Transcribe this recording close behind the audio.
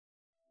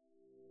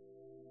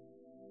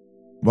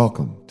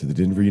Welcome to the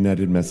Denver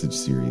United Message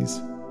Series,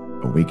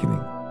 Awakening.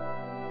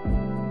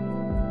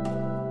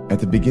 At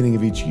the beginning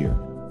of each year,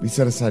 we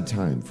set aside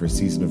time for a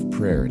season of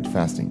prayer and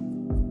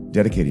fasting,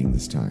 dedicating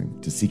this time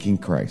to seeking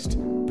Christ,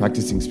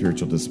 practicing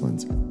spiritual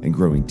disciplines, and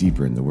growing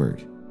deeper in the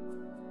Word.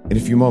 In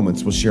a few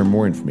moments, we'll share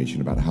more information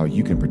about how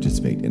you can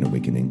participate in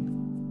Awakening.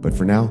 But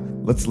for now,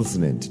 let's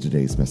listen in to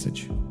today's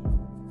message.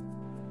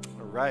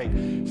 All right,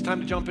 it's time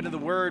to jump into the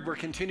Word. We're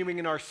continuing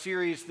in our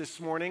series this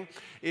morning.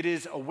 It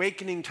is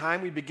Awakening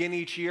time. We begin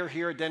each year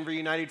here at Denver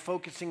United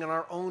focusing on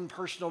our own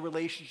personal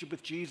relationship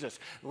with Jesus,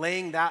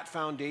 laying that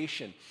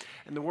foundation.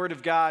 And the Word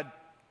of God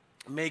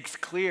makes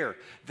clear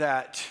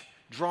that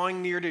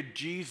drawing near to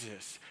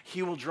Jesus,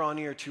 He will draw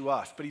near to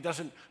us, but He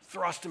doesn't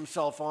thrust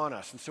Himself on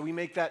us. And so we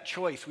make that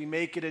choice. We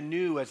make it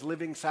anew as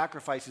living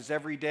sacrifices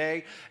every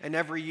day and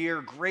every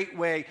year. Great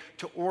way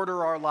to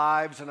order our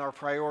lives and our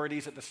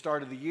priorities at the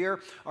start of the year.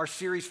 Our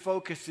series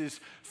focuses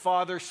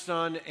Father,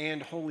 Son,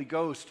 and Holy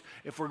Ghost.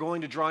 If we're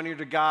going to draw near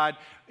to God,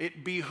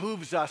 it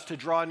behooves us to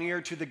draw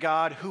near to the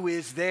God who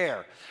is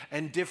there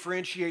and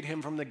differentiate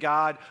Him from the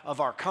God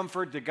of our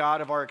comfort, the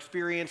God of our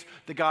experience,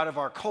 the God of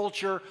our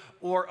culture,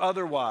 or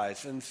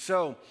otherwise. And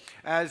so,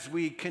 as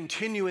we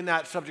continue in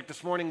that subject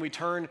this morning, we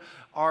turn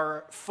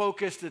our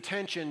focused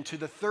attention to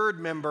the third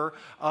member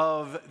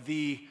of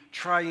the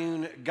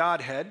triune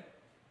Godhead.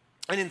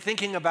 And in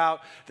thinking about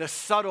the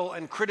subtle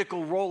and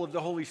critical role of the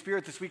Holy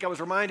Spirit this week, I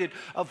was reminded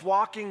of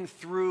walking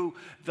through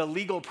the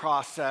legal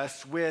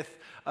process with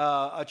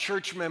a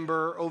church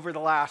member over the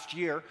last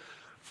year,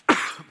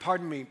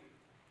 pardon me,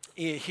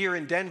 here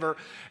in Denver.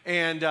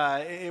 And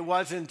it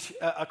wasn't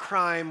a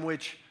crime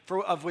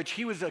of which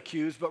he was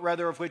accused, but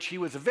rather of which he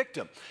was a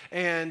victim,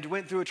 and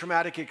went through a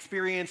traumatic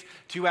experience.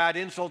 To add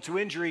insult to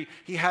injury,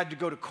 he had to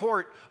go to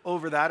court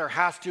over that, or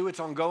has to, it's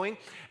ongoing.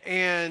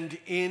 And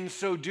in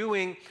so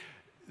doing,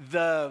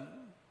 the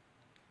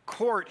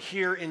court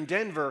here in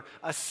Denver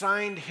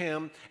assigned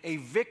him a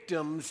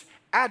victim's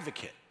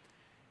advocate.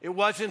 It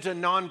wasn't a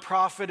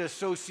nonprofit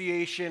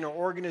association or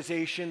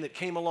organization that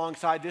came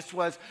alongside. This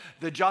was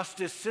the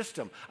justice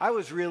system. I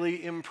was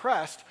really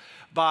impressed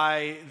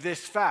by this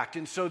fact.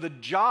 And so the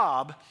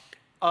job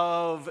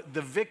of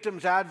the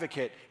victim's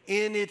advocate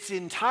in its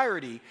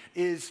entirety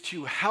is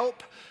to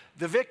help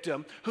the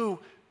victim who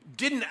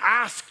didn't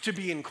ask to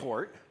be in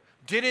court,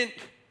 didn't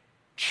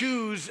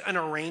choose an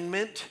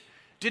arraignment,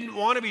 didn't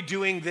want to be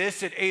doing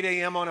this at 8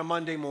 a.m. on a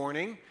Monday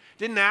morning,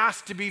 didn't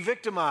ask to be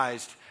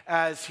victimized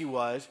as he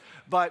was,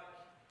 but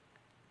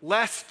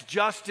lest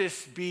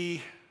justice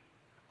be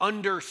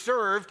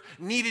underserved,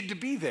 needed to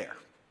be there.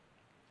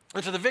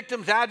 And so the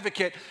victim's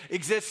advocate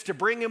exists to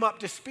bring him up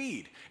to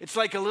speed. It's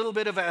like a little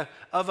bit of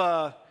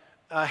a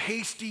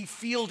hasty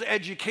field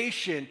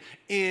education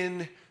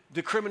in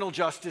the criminal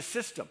justice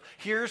system.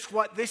 Here's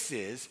what this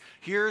is.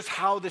 Here's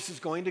how this is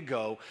going to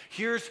go.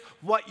 Here's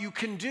what you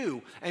can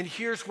do. And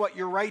here's what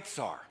your rights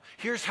are.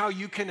 Here's how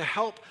you can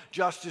help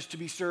justice to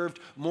be served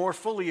more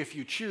fully if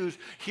you choose.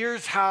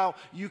 Here's how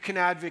you can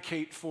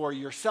advocate for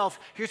yourself.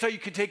 Here's how you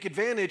can take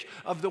advantage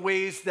of the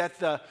ways that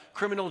the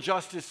criminal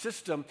justice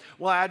system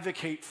will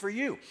advocate for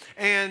you.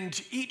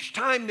 And each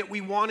time that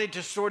we wanted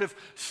to sort of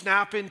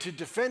snap into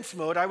defense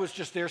mode, I was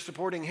just there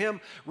supporting him,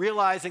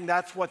 realizing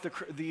that's what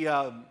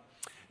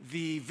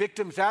the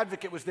victim's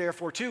advocate was there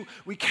for too.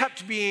 We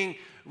kept being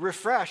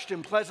refreshed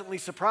and pleasantly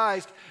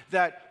surprised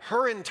that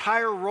her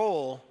entire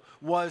role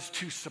was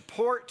to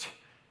support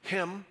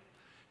him,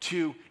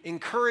 to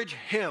encourage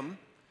him,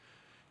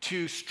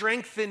 to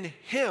strengthen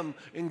him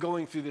in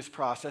going through this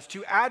process,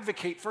 to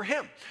advocate for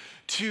him,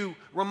 to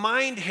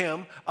remind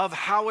him of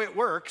how it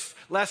works,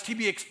 lest he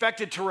be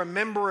expected to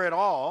remember it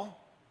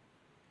all,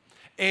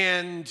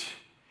 and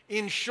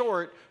in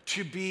short,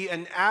 to be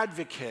an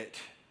advocate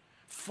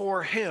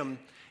for him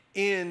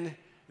in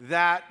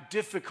that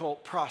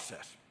difficult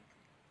process.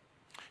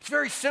 It's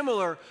very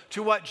similar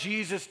to what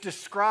Jesus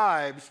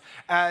describes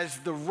as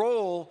the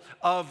role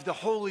of the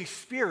Holy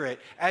Spirit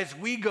as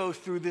we go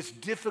through this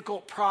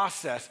difficult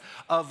process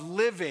of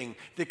living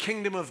the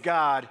kingdom of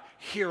God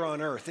here on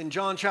earth. In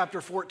John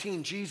chapter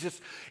 14, Jesus,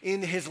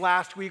 in his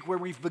last week where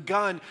we've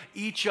begun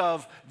each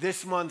of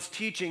this month's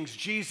teachings,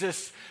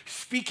 Jesus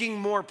speaking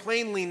more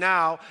plainly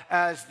now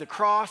as the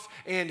cross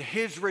and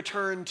his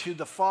return to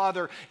the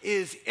Father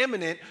is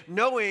imminent,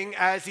 knowing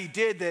as he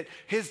did that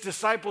his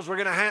disciples were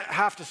going to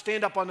have to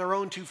stand up on their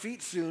own 2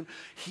 feet soon,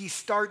 he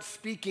starts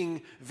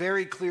speaking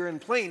very clear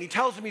and plain. He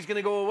tells them he's going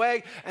to go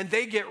away, and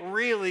they get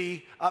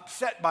really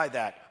upset by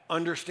that,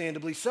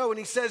 understandably so. And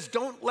he says,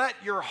 don't let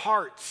your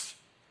hearts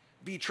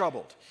be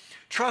troubled.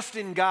 Trust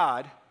in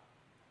God.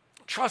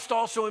 Trust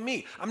also in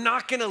me. I'm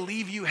not going to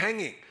leave you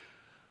hanging.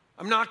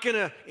 I'm not going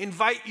to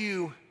invite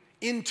you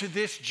into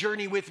this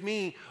journey with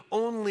me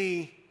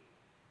only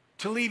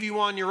to leave you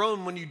on your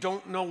own when you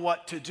don't know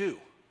what to do.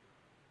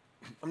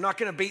 I'm not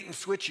going to bait and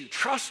switch you.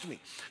 Trust me.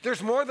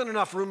 There's more than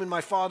enough room in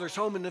my Father's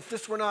home, and if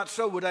this were not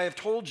so, would I have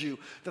told you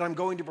that I'm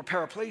going to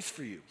prepare a place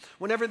for you?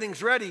 When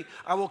everything's ready,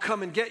 I will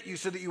come and get you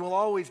so that you will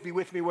always be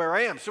with me where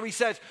I am. So he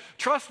says,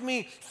 trust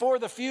me for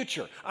the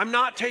future. I'm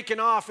not taking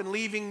off and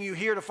leaving you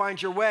here to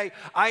find your way.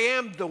 I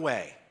am the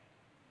way.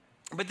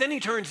 But then he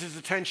turns his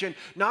attention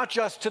not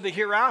just to the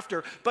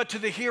hereafter, but to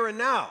the here and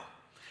now.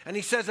 And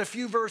he says a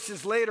few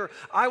verses later,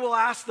 I will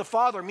ask the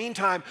Father,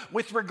 meantime,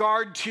 with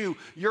regard to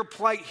your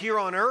plight here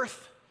on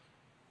earth,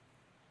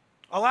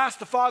 I'll ask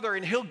the Father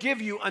and he'll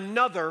give you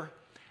another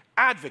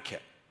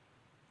advocate.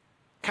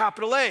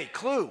 Capital A,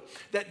 clue,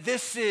 that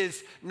this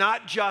is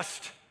not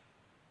just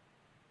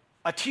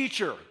a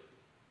teacher,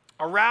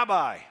 a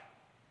rabbi,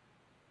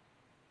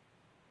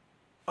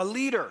 a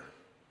leader,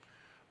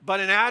 but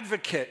an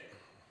advocate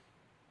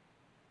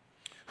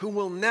who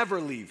will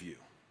never leave you.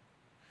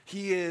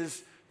 He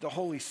is the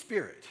Holy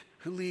Spirit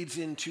who leads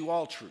into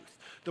all truth.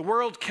 The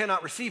world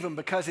cannot receive him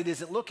because it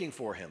isn't looking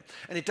for him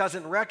and it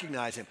doesn't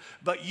recognize him.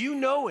 But you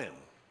know him.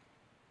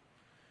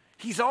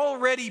 He's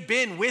already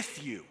been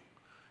with you.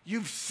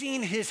 You've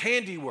seen his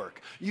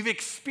handiwork. You've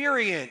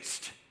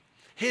experienced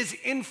his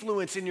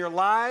influence in your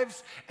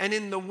lives and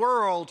in the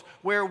world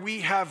where we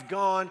have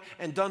gone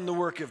and done the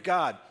work of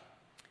God.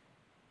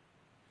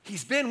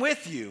 He's been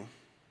with you.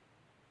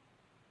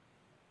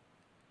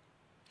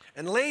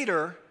 And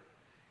later,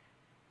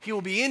 he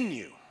will be in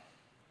you.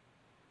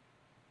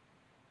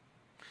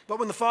 But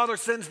when the Father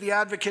sends the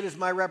advocate as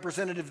my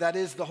representative, that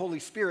is the Holy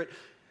Spirit,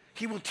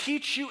 he will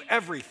teach you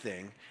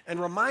everything and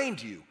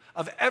remind you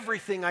of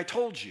everything I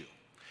told you.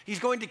 He's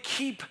going to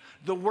keep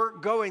the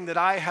work going that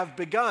I have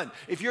begun.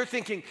 If you're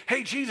thinking,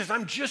 hey, Jesus,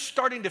 I'm just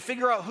starting to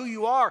figure out who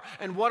you are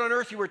and what on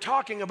earth you were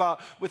talking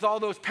about with all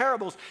those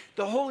parables,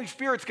 the Holy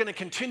Spirit's going to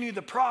continue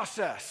the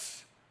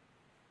process.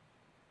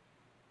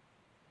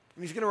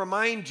 And he's going to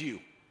remind you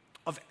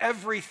of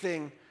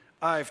everything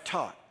I've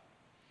taught.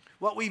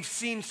 What we've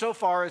seen so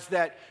far is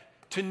that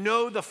to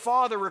know the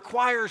Father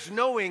requires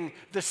knowing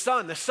the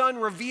Son. The Son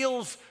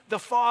reveals the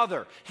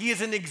Father. He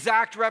is an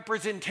exact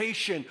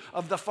representation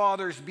of the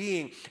Father's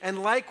being.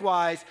 And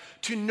likewise,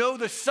 to know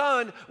the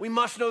Son, we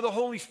must know the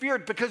Holy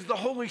Spirit because the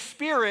Holy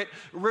Spirit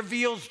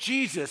reveals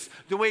Jesus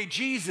the way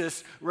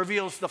Jesus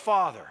reveals the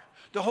Father.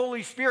 The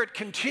Holy Spirit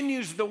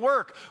continues the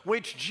work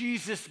which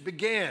Jesus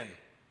began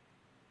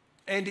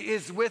and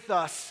is with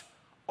us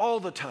all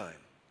the time.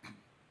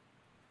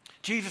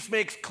 Jesus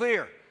makes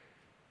clear,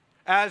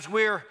 as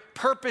we're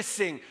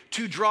purposing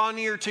to draw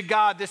near to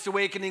God this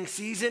awakening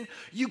season,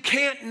 you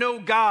can't know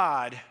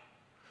God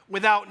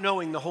without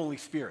knowing the Holy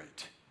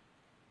Spirit.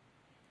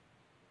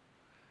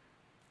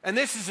 And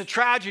this is a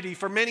tragedy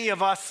for many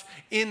of us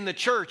in the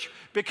church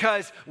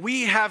because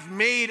we have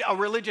made a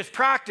religious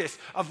practice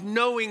of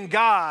knowing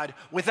God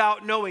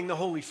without knowing the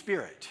Holy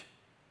Spirit.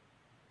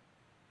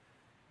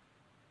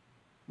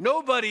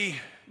 Nobody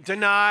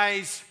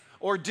denies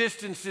or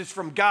distances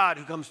from God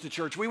who comes to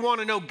church. We want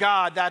to know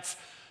God. That's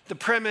the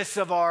premise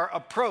of our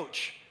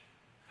approach.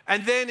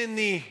 And then in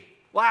the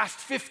last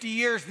 50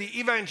 years, the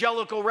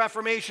evangelical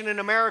Reformation in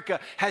America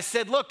has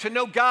said, look, to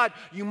know God,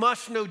 you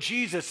must know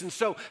Jesus. And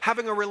so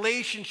having a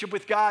relationship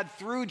with God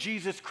through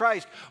Jesus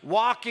Christ,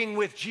 walking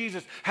with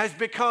Jesus, has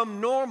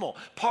become normal,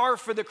 par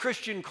for the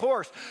Christian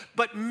course.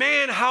 But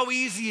man, how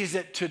easy is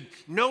it to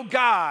know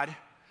God,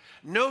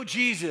 know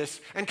Jesus,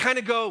 and kind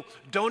of go,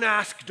 don't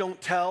ask, don't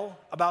tell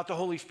about the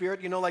Holy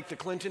Spirit, like the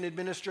Clinton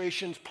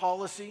administration's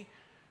policy.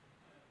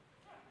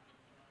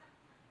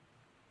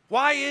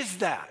 Why is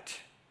that?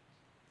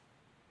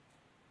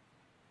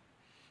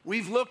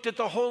 We've looked at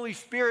the Holy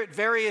Spirit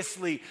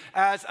variously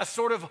as a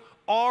sort of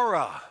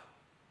aura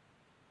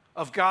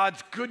of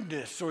God's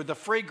goodness or the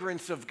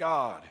fragrance of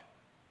God,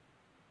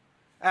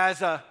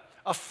 as a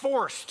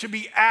force to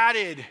be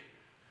added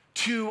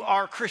to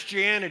our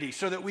Christianity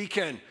so that we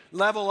can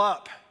level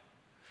up,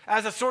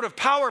 as a sort of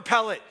power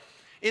pellet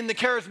in the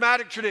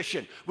charismatic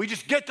tradition. We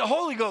just get the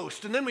Holy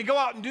Ghost and then we go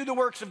out and do the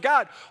works of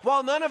God.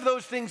 While none of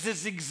those things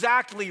is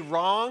exactly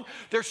wrong,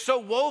 they're so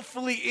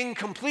woefully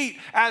incomplete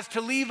as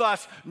to leave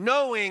us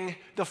knowing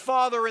the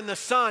Father and the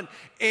Son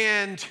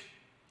and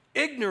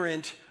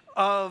ignorant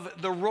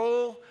of the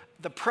role,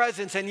 the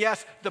presence, and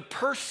yes, the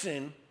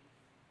person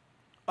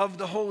of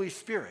the Holy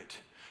Spirit.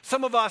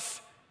 Some of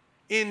us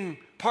in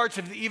parts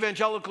of the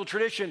evangelical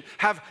tradition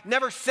have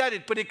never said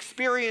it, but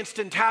experienced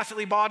and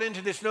tacitly bought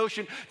into this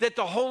notion that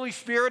the Holy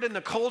Spirit and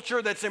the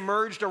culture that's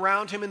emerged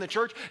around him in the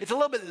church, it's a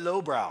little bit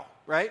lowbrow,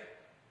 right?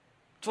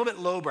 It's a little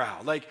bit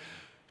lowbrow. Like,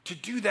 to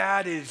do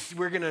that is,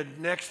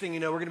 next thing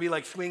you know, we're going to be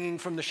like swinging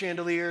from the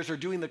chandeliers or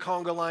doing the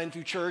conga line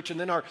through church, and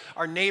then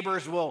our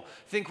neighbors will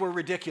think we're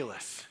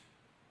ridiculous.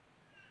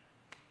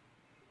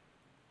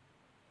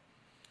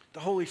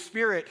 The Holy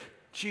Spirit,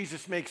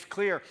 Jesus makes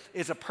clear,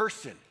 is a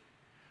person.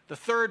 The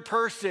third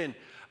person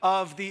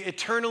of the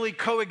eternally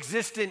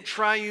coexistent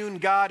triune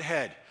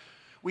Godhead.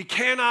 We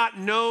cannot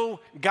know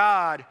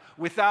God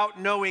without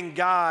knowing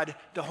God,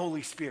 the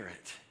Holy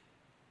Spirit.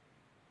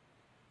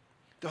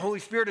 The Holy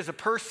Spirit is a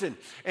person,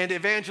 and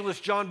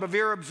evangelist John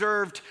Bevere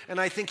observed, and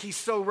I think he's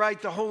so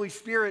right, the Holy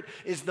Spirit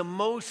is the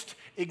most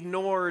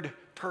ignored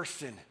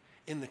person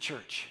in the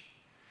church.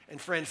 And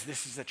friends,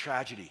 this is a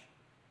tragedy.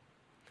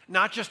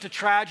 Not just a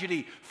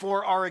tragedy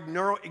for our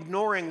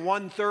ignoring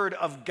 1/3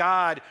 of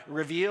God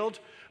revealed,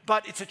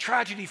 but it's a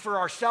tragedy for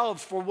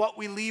ourselves, for what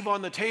we leave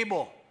on the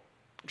table.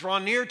 Draw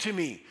near to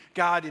me,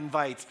 God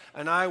invites,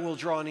 and I will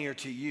draw near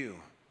to you.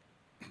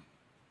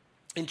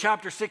 In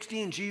chapter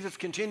 16, Jesus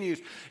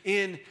continues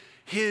in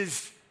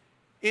his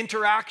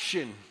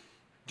interaction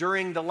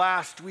during the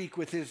last week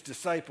with his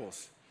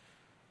disciples.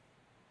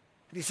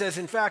 And he says,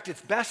 in fact,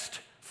 it's best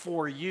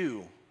for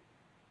you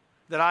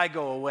that I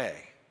go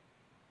away.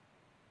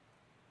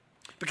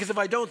 Because if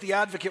I don't, the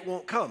advocate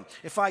won't come.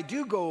 If I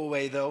do go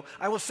away, though,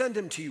 I will send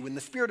him to you. When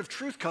the Spirit of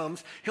truth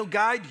comes, he'll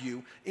guide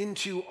you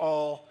into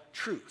all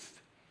truth.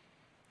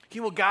 He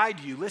will guide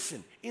you,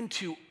 listen,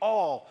 into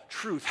all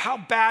truth. How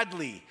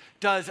badly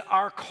does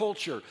our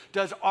culture,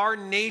 does our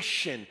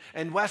nation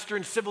and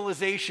Western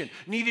civilization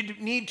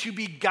need to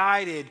be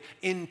guided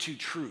into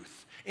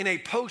truth in a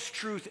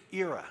post-truth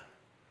era?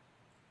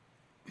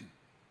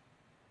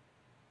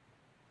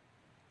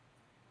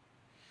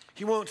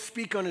 He won't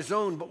speak on his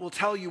own, but will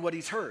tell you what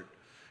he's heard.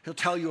 He'll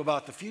tell you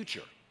about the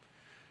future.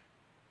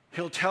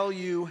 He'll tell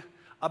you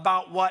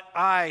about what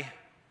I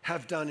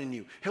have done in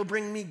you. He'll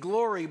bring me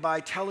glory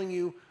by telling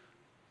you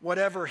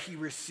whatever he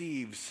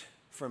receives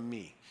from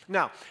me.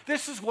 Now,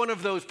 this is one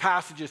of those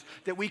passages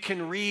that we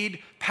can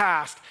read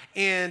past,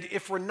 and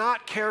if we're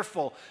not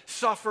careful,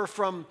 suffer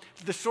from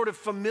the sort of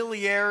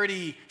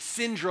familiarity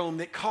syndrome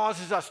that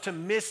causes us to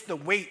miss the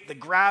weight, the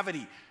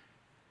gravity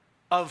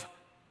of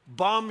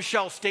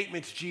bombshell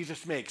statements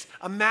Jesus makes.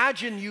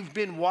 Imagine you've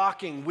been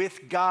walking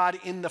with God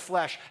in the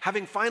flesh,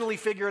 having finally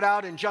figured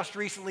out and just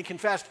recently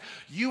confessed,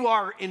 you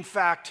are in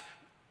fact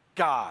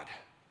God.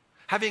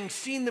 Having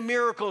seen the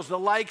miracles, the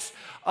likes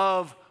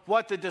of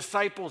what the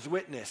disciples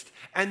witnessed,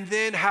 and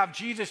then have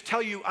Jesus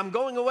tell you, I'm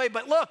going away,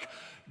 but look,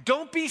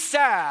 don't be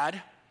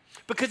sad,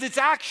 because it's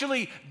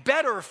actually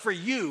better for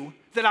you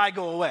that I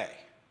go away.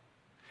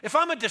 If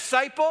I'm a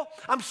disciple,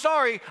 I'm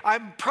sorry,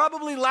 I'm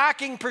probably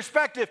lacking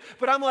perspective,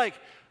 but I'm like,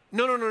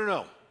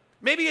 no.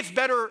 Maybe it's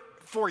better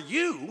for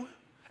you,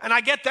 and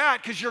I get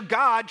that because you're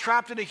God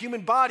trapped in a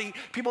human body.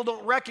 People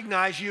don't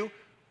recognize you.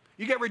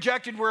 You get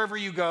rejected wherever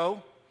you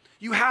go.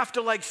 You have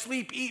to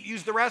sleep, eat,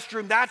 use the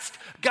restroom. That's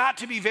got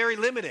to be very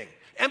limiting.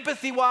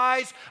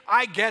 Empathy-wise,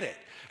 I get it.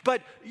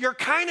 But you're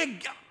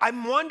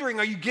I'm wondering,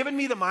 are you giving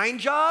me the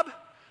mind job?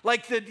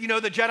 Like the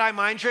Jedi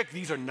mind trick?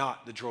 These are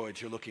not the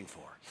droids you're looking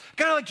for.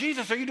 Kind of like,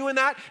 Jesus, are you doing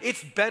that?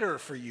 It's better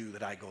for you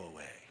that I go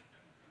away.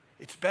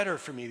 It's better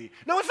for me.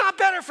 No, it's not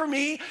better for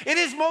me. It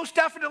is most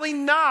definitely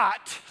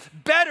not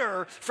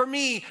better for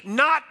me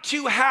not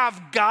to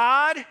have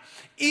God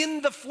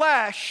in the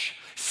flesh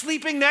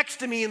sleeping next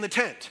to me in the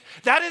tent.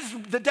 That is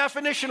the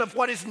definition of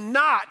what is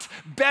not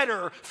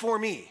better for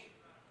me.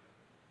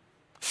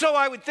 So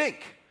I would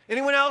think.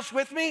 Anyone else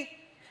with me?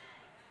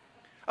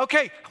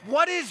 Okay,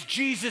 what is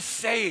Jesus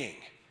saying?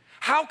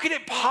 How could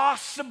it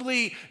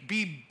possibly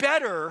be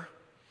better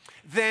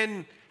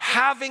than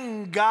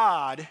having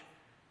God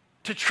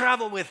to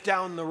travel with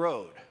down the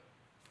road?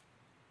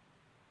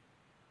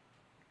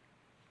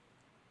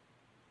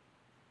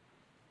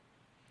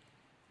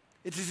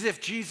 It's as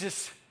if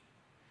Jesus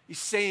is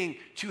saying,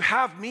 to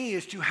have me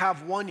is to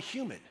have one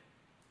human.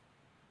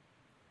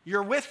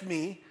 You're with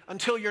me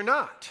until you're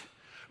not.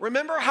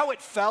 Remember how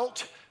it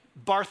felt,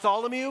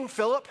 Bartholomew,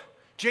 Philip,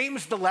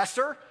 James the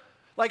Lesser?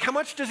 How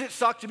much does it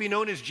suck to be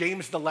known as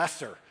James the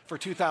Lesser for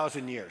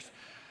 2,000 years?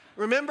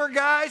 Remember,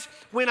 guys,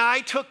 when I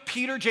took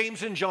Peter,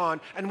 James, and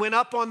John and went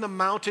up on the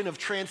mountain of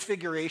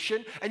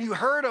transfiguration, and you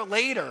heard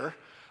later,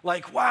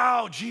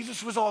 wow,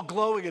 Jesus was all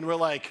glowing, and we're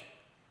like,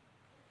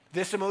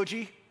 this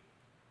emoji?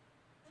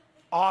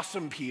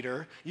 Awesome,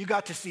 Peter. You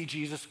got to see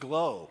Jesus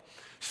glow.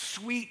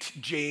 Sweet,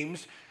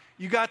 James.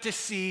 You got to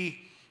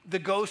see the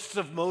ghosts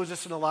of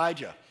Moses and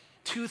Elijah.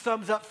 2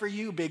 thumbs up for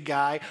you, big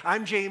guy.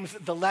 I'm James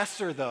the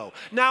Lesser, though.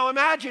 Now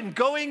imagine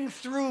going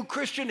through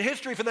Christian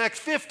history for the next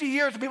 50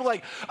 years and people are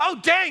like, oh,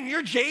 dang,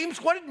 you're James?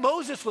 What did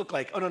Moses look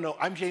like? Oh, no,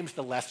 I'm James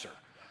the Lesser.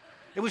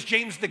 It was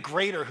James the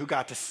Greater who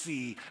got to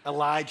see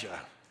Elijah.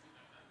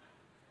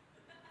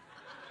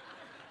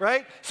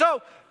 Right?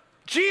 So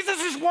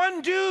Jesus is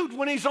one dude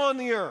when he's on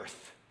the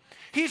earth.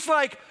 He's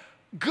like,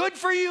 good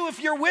for you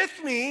if you're with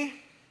me.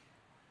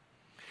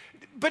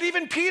 But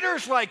even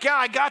Peter's like, yeah,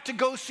 I got to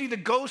go see the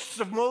ghosts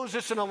of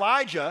Moses and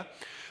Elijah.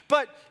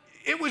 But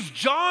it was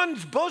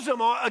John's bosom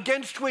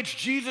against which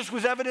Jesus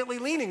was evidently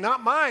leaning,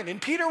 not mine.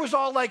 And Peter was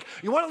all like,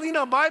 you want to lean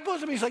on my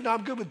bosom? He's like, no,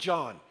 I'm good with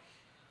John.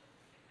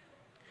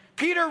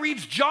 Peter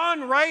reads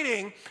John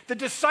writing, the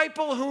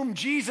disciple whom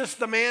Jesus,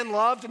 the man,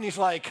 loved, and he's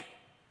like,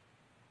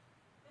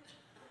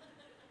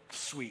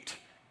 sweet.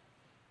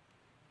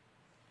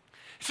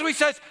 So he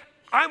says,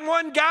 I'm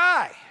one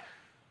guy.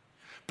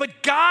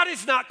 But God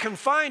is not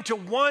confined to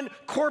one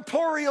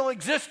corporeal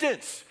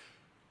existence.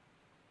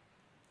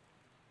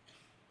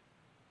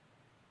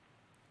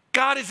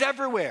 God is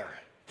everywhere.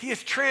 He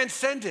is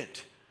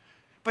transcendent.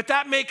 But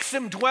that makes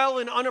him dwell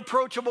in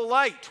unapproachable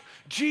light.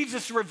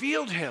 Jesus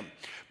revealed him.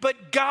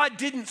 But God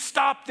didn't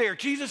stop there.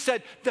 Jesus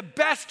said, the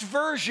best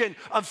version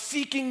of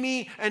seeking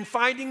me and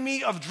finding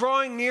me, of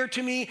drawing near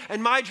to me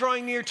and my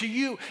drawing near to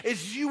you,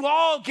 is you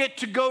all get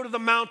to go to the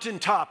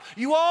mountaintop.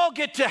 You all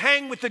get to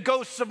hang with the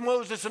ghosts of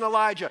Moses and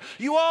Elijah.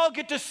 You all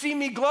get to see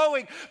me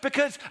glowing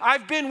because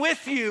I've been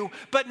with you,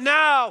 but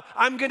now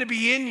I'm going to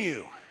be in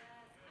you.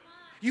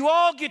 You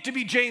all get to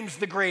be James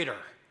the Greater.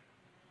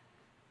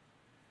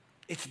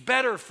 It's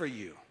better for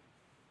you.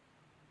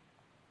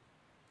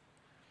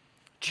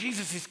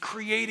 Jesus is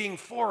creating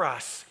for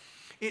us,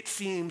 it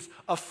seems,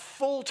 a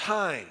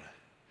full-time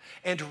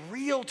and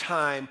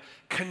real-time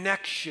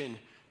connection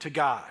to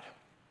God.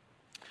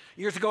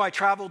 Years ago, I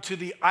traveled to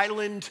the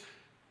island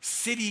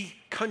city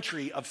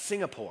country of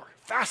Singapore.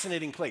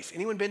 Fascinating place.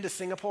 Anyone been to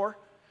Singapore?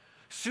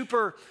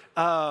 Super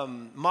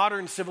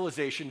modern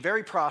civilization,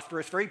 very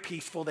prosperous, very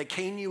peaceful. They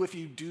cane you if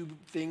you do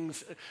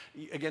things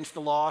against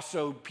the law,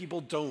 so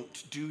people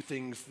don't do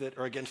things that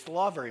are against the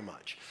law very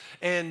much.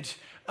 And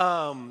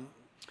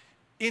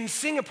in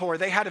Singapore,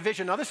 they had a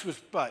vision. Now, this was,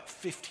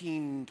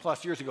 15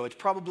 plus years ago. It's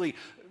probably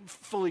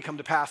fully come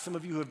to pass. Some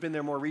of you who have been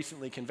there more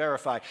recently can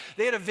verify.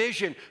 They had a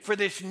vision for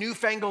this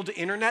newfangled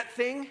internet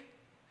thing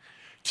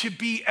to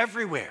be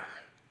everywhere,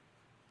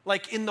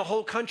 like in the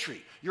whole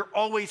country. You're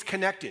always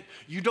connected.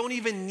 You don't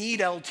even need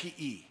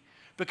LTE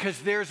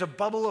because there's a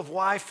bubble of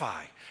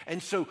Wi-Fi.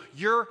 And so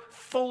you're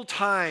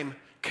full-time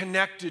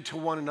connected to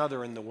one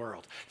another in the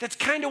world. That's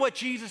kind of what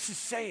Jesus is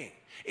saying.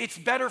 It's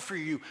better for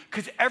you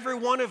because every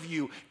one of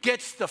you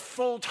gets the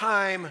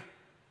full-time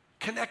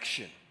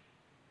connection.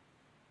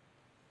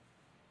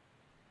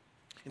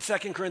 In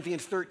 2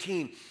 Corinthians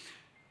 13,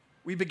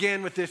 we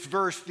began with this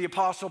verse. The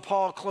Apostle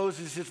Paul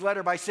closes his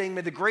letter by saying,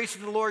 may the grace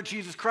of the Lord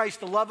Jesus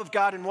Christ, the love of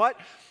God, and what?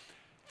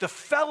 The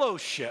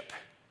fellowship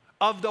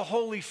of the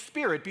Holy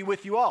Spirit be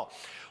with you all.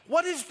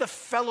 What is the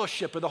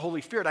fellowship of the Holy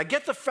Spirit? I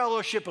get the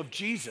fellowship of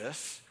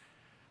Jesus,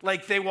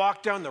 like they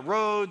walked down the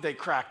road, they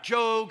cracked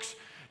jokes,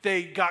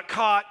 they got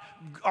caught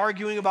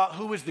arguing about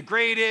who was the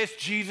greatest.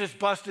 Jesus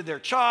busted their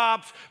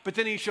chops, but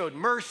then he showed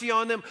mercy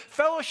on them.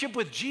 Fellowship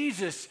with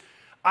Jesus,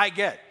 I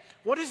get.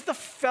 What is the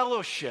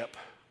fellowship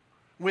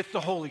with the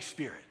Holy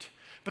Spirit?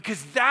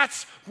 Because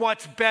that's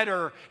what's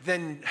better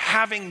than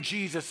having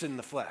Jesus in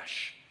the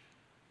flesh.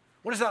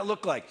 What does that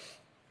look like?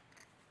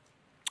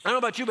 I don't know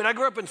about you, but I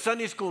grew up in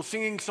Sunday school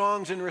singing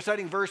songs and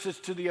reciting verses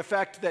to the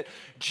effect that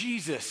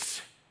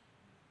Jesus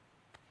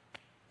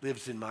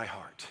lives in my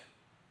heart.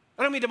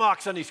 I don't mean to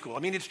mock Sunday school. I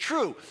mean, it's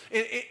true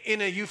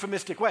in a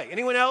euphemistic way.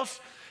 Anyone else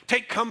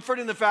take comfort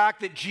in the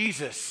fact that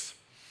Jesus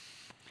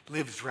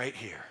lives right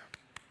here?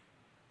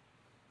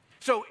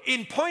 So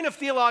in point of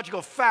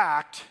theological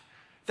fact,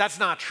 that's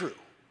not true.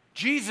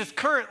 Jesus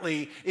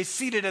currently is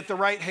seated at the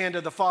right hand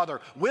of the Father,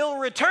 will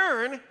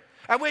return,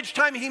 at which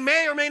time he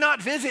may or may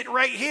not visit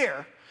right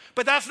here,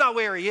 but that's not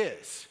where he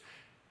is.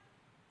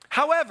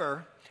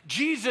 However,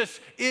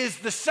 Jesus is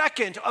the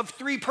second of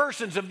three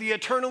persons of the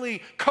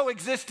eternally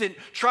coexistent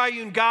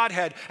triune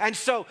Godhead. And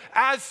so,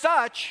 as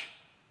such,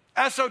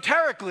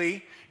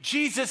 esoterically,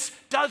 Jesus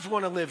does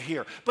want to live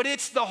here. But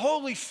it's the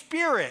Holy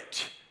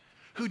Spirit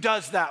who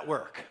does that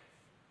work.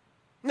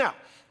 Now,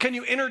 can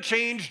you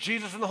interchange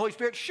Jesus and the Holy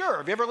Spirit? Sure.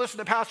 Have you ever listened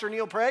to Pastor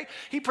Neil pray?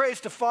 He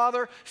prays to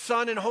Father,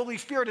 Son, and Holy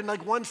Spirit in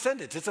like one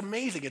sentence. It's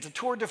amazing. It's a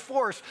tour de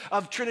force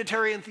of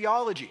Trinitarian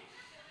theology.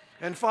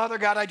 And Father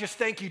God, I just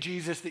thank you,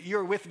 Jesus, that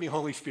you're with me,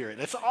 Holy Spirit.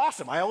 That's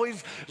awesome. I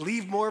always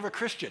leave more of a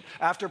Christian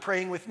after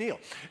praying with Neil.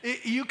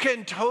 You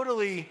can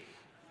totally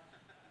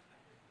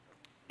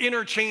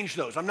interchange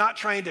those. I'm not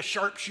trying to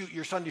sharpshoot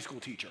your Sunday school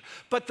teacher.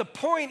 But the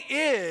point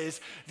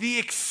is the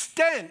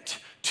extent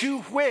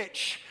to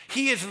which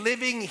he is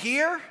living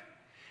here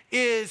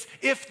is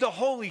if the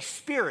Holy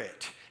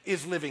Spirit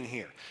is living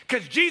here.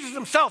 Because Jesus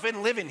himself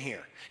isn't living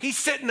here. He's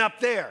sitting up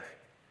there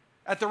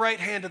at the right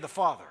hand of the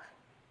Father.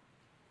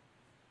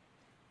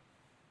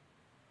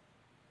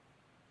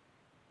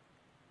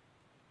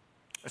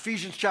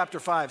 Ephesians chapter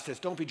 5 says,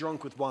 don't be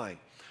drunk with wine.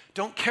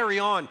 Don't carry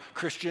on,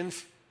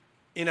 Christians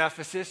in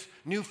Ephesus,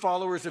 new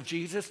followers of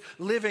Jesus,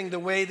 living the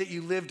way that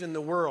you lived in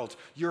the world,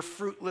 your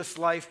fruitless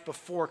life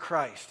before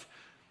Christ.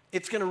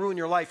 It's going to ruin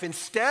your life.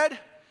 Instead,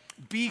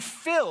 be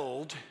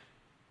filled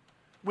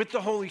with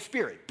the Holy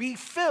Spirit. Be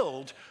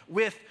filled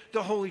with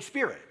the Holy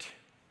Spirit.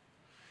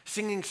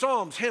 Singing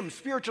psalms, hymns,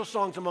 spiritual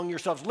songs among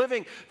yourselves,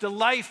 living the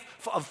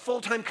life of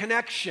full-time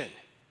connection.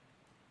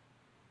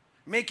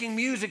 Making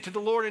music to the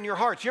Lord in your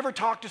hearts. You ever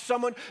talk to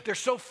someone, they're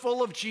so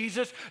full of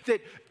Jesus that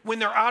when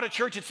they're out of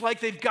church, it's like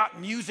they've got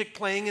music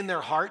playing in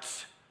their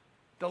hearts.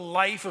 The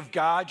life of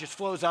God just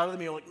flows out of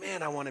them. You're like,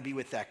 man, I want to be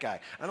with that guy.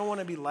 I don't want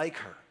to be like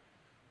her.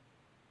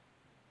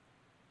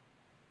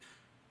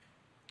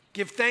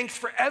 Give thanks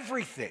for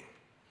everything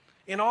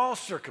in all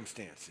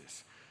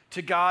circumstances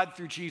to God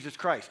through Jesus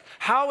Christ.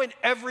 How in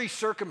every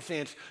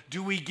circumstance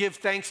do we give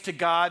thanks to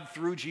God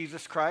through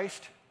Jesus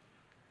Christ?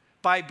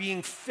 By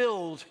being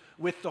filled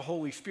with the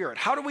Holy Spirit?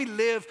 How do we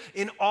live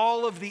in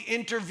all of the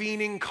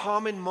intervening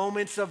common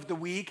moments of the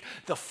week,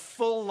 the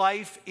full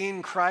life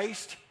in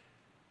Christ?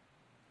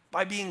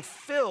 By being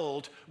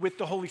filled with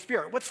the Holy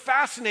Spirit. What's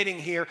fascinating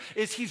here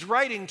is he's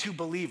writing to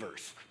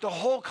believers. The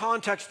whole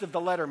context of the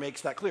letter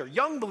makes that clear.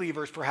 Young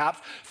believers, perhaps,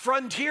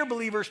 frontier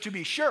believers to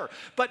be sure,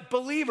 but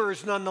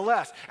believers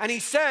nonetheless. And he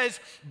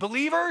says,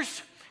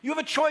 believers, you have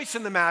a choice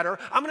in the matter.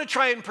 I'm going to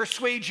try and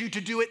persuade you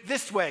to do it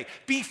this way.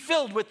 Be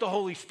filled with the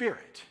Holy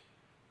Spirit.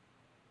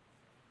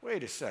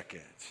 Wait a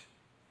second.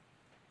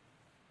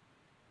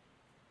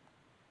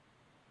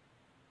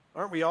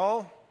 Aren't we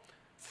all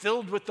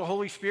filled with the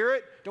Holy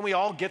Spirit? Don't we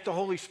all get the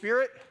Holy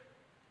Spirit?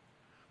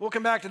 We'll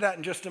come back to that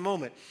in just a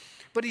moment.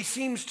 But he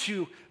seems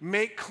to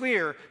make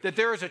clear that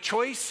there is a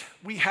choice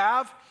we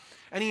have,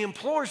 and he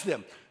implores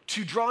them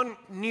to draw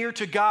near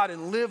to God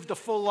and live the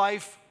full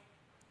life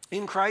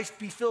in Christ,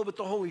 be filled with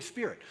the Holy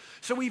Spirit.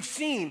 So we've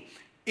seen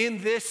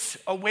in this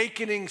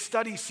awakening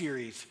study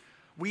series,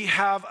 we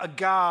have a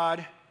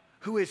God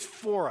who is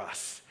for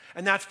us.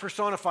 And that's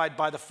personified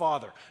by the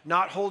Father,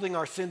 not holding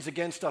our sins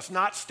against us,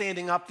 not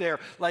standing up there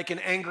like an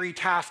angry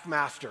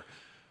taskmaster,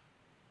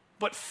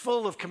 but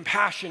full of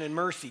compassion and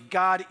mercy.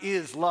 God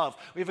is love.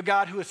 We have a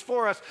God who is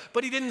for us,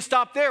 but he didn't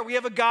stop there. We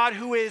have a God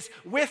who is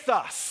with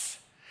us,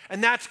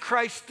 and that's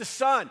Christ the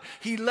Son.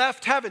 He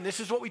left heaven. This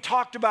is what we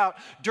talked about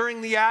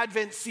during the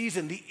Advent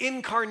season. The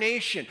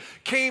incarnation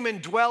came and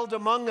dwelled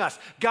among us.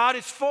 God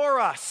is for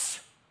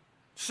us.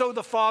 So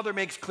the Father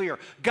makes clear.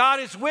 God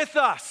is with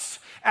us,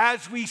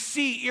 as we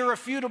see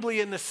irrefutably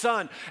in the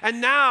Son.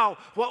 And now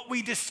what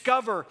we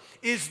discover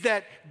is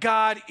that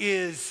God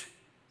is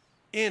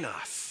in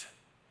us.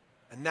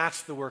 And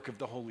that's the work of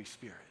the Holy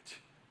Spirit.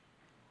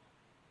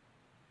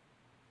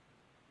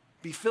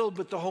 Be filled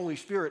with the Holy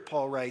Spirit,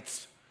 Paul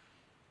writes,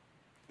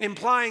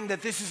 implying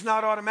that this is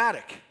not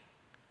automatic,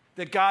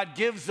 that God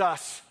gives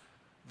us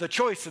the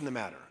choice in the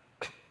matter.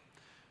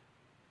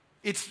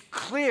 It's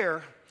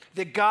clear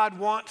that God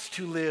wants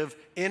to live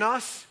in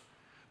us,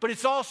 but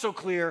it's also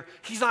clear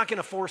he's not going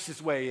to force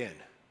his way in.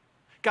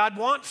 God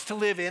wants to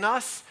live in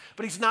us,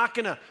 but he's not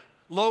going to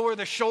lower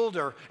the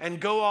shoulder and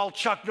go all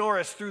Chuck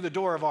Norris through the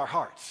door of our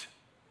hearts.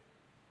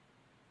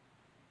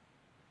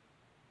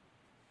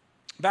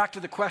 Back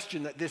to the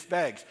question that this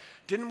begs.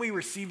 Didn't we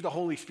receive the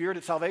Holy Spirit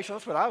at salvation?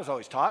 That's what I was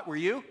always taught. Were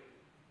you?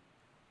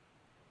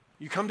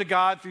 You come to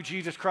God through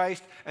Jesus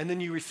Christ, and then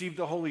you receive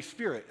the Holy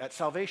Spirit at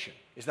salvation.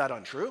 Is that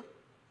untrue?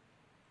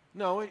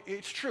 No,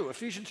 it's true.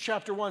 Ephesians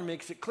chapter 1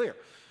 makes it clear.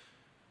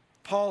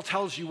 Paul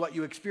tells you what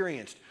you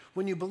experienced.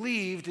 When you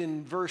believed,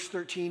 in verse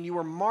 13, you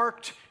were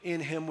marked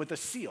in him with a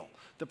seal,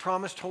 the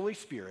promised Holy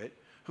Spirit,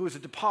 who is a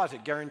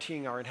deposit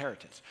guaranteeing our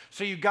inheritance.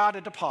 So you got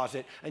a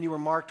deposit, and you were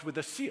marked with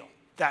a seal.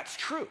 That's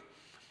true.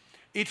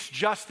 It's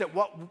just that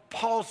what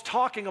Paul's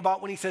talking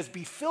about when he says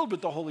be filled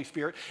with the Holy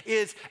Spirit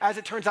is, as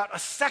it turns out, a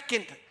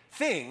second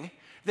thing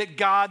that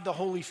God, the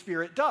Holy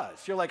Spirit,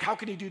 does. You're like, how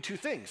can he do two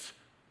things?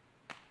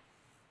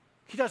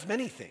 He does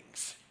many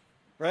things,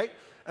 right?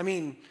 I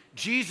mean,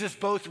 Jesus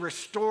both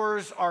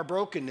restores our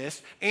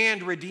brokenness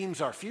and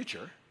redeems our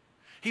future.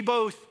 He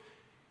both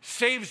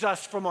saves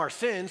us from our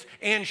sins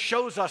and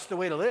shows us the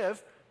way to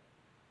live.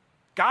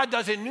 God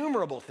does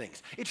innumerable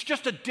things. It's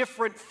just a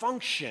different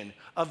function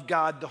of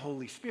God, the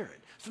Holy Spirit.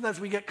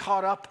 Sometimes we get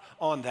caught up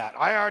on that.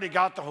 I already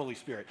got the Holy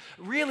Spirit.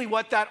 Really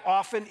what that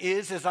often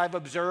is, as I've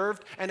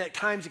observed and at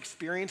times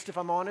experienced, if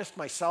I'm honest,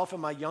 myself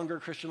in my younger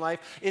Christian life,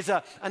 is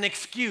an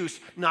excuse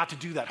not to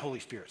do that Holy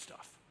Spirit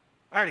stuff.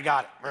 I already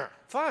got it.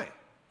 Fine.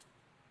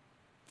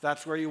 If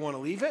that's where you want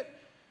to leave it.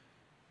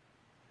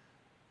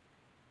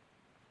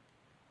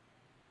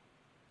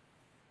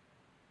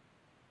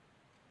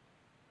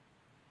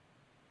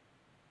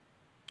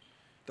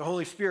 The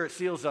Holy Spirit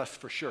seals us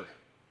for sure,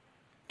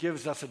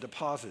 gives us a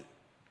deposit,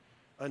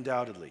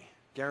 undoubtedly,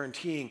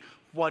 guaranteeing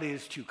what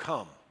is to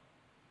come.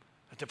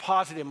 A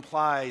deposit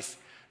implies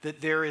that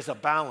there is a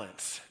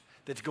balance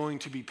that's going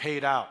to be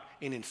paid out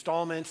in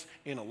installments,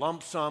 in a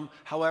lump sum,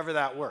 however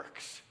that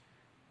works.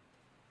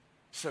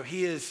 So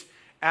he is,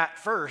 at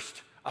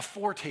first, a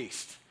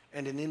foretaste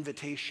and an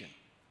invitation.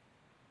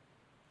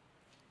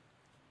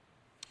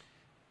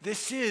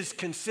 This is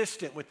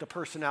consistent with the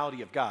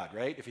personality of God,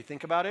 right? If you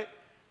think about it,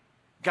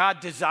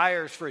 God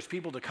desires for his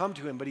people to come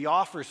to him, but he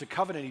offers a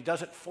covenant. He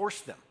doesn't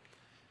force them.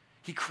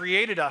 He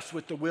created us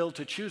with the will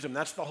to choose him.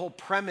 That's the whole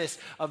premise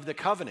of the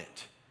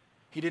covenant.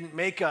 He didn't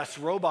make us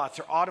robots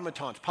or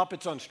automatons,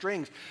 puppets on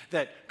strings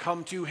that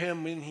come to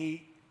him when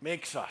he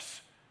makes us.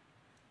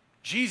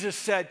 Jesus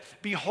said,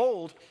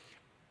 "Behold,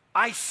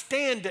 I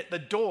stand at the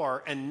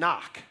door and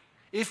knock.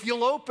 If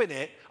you'll open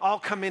it, I'll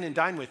come in and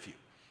dine with you.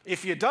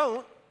 If you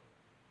don't,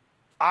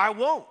 I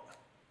won't."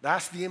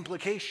 That's the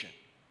implication.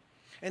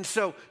 And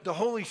so the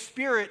Holy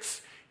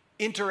Spirit's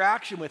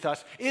interaction with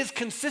us is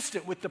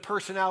consistent with the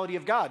personality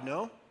of God,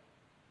 no? Are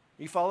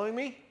you following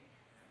me?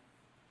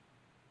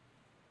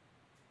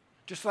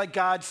 Just like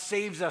God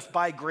saves us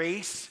by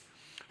grace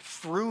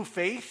through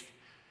faith,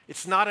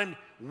 It's not a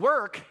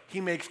work,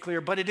 he makes clear,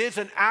 but it is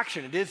an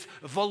action. It is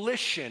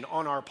volition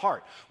on our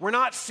part. We're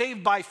not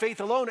saved by faith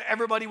alone.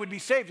 Everybody would be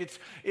saved. It's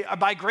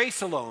by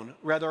grace alone,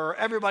 rather,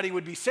 everybody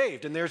would be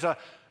saved. And there's a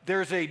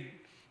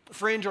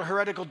fringe or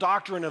heretical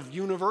doctrine of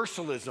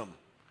universalism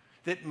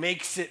that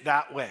makes it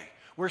that way.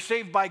 We're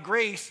saved by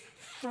grace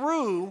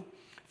through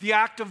the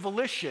act of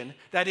volition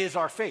that is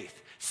our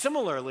faith.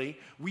 Similarly,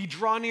 we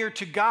draw near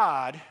to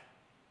God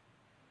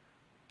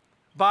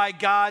by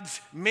God's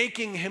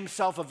making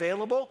himself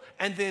available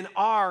and then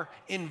our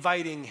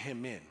inviting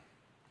him in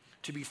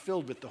to be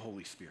filled with the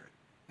Holy Spirit.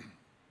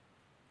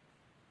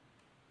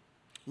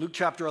 Luke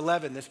chapter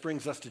 11, this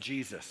brings us to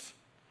Jesus.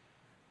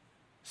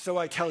 So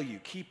I tell you,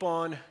 keep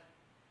on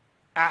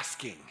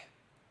asking,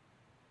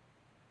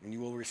 and you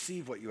will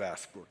receive what you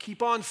ask for.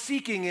 Keep on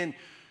seeking, and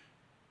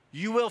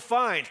you will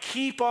find.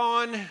 Keep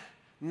on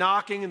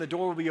knocking, and the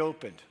door will be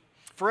opened.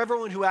 For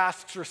everyone who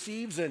asks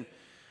receives, and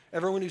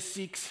everyone who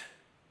seeks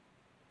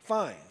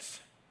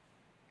finds,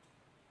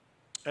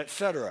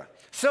 etc.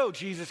 So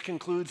Jesus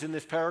concludes in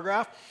this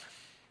paragraph,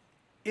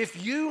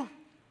 if you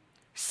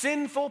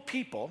sinful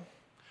people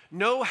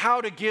know how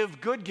to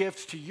give good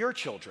gifts to your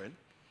children,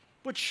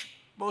 which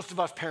most of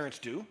us parents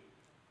do,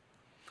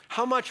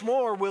 how much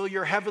more will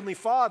your heavenly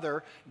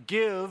Father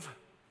give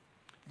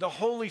the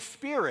Holy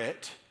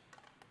Spirit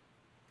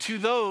to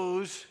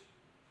those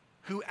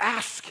who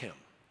ask him?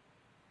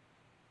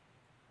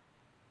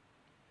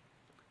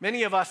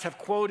 Many of us have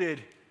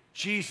quoted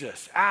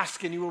Jesus,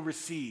 ask and you will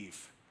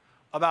receive,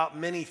 about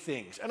many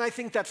things. And I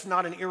think that's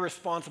not an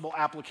irresponsible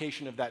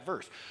application of that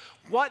verse.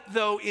 What,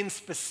 though, in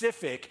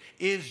specific,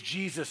 is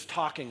Jesus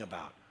talking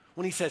about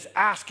when he says,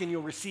 ask and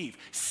you'll receive,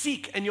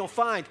 seek and you'll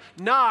find,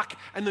 knock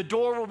and the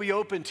door will be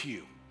open to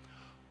you?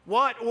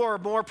 What, or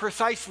more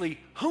precisely,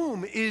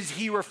 whom is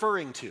he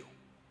referring to?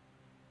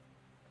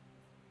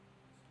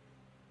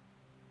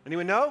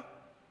 Anyone know?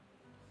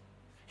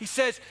 He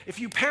says, if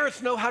you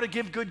parents know how to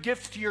give good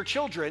gifts to your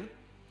children,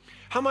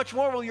 how much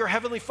more will your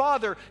heavenly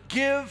Father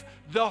give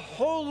the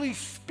Holy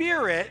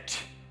Spirit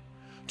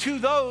to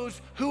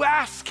those who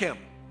ask him?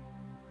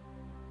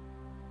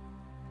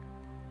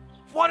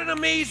 What an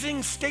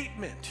amazing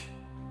statement.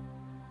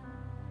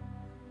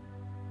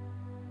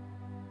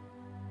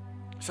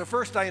 So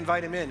first I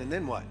invite him in, and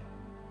then what?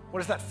 What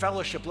does that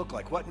fellowship look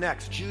like? What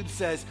next? Jude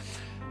says,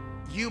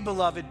 you,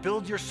 beloved,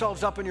 build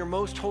yourselves up in your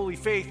most holy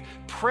faith,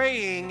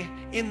 praying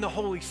in the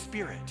Holy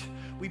Spirit.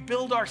 We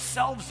build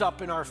ourselves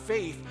up in our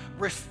faith,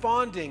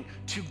 responding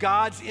to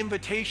God's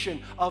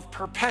invitation of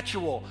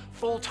perpetual,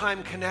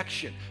 full-time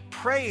connection,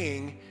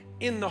 praying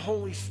in the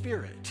Holy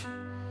Spirit.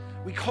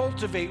 We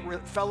cultivate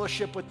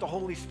fellowship with the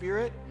Holy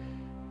Spirit.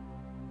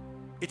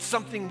 It's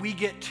something we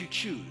get to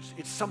choose.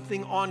 It's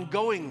something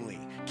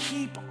ongoingly.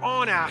 Keep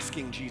on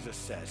asking, Jesus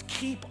says.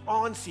 Keep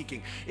on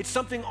seeking. It's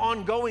something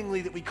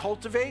ongoingly that we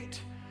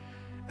cultivate,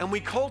 and we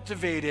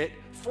cultivate it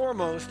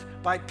foremost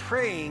by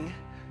praying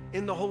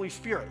in the Holy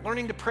Spirit,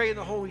 learning to pray in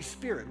the Holy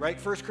Spirit, right?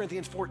 1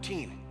 Corinthians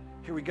 14.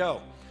 Here we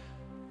go.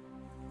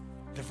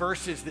 The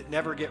verses that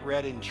never get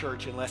read in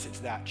church unless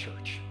it's that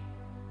church.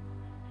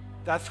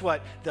 That's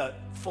what the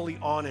fully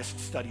honest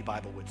study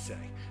Bible would say.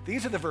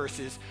 These are the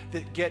verses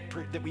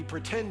that we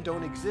pretend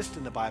don't exist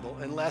in the Bible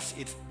unless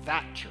it's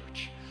that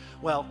church.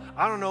 Well,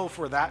 I don't know if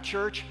we're that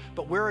church,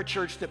 but we're a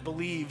church that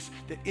believes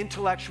that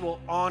intellectual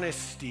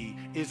honesty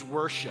is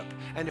worship.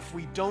 And if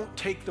we don't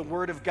take the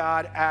Word of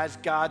God as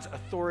God's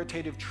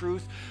authoritative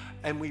truth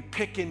and we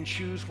pick and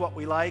choose what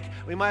we like,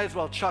 we might as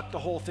well chuck the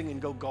whole thing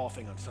and go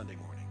golfing on Sunday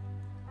morning.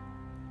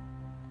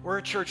 We're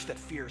a church that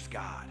fears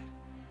God.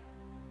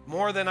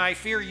 More than I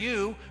fear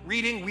you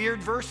reading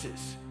weird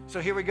verses.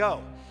 So here we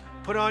go.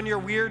 Put on your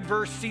weird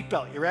verse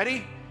seatbelt. You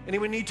ready?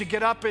 Anyone need to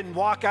get up and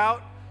walk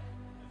out?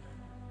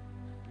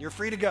 You're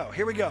free to go.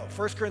 Here we go.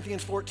 1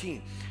 Corinthians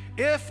 14.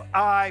 If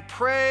I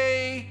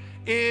pray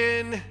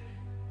in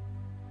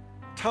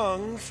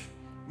tongues,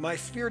 my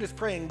spirit is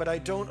praying, but I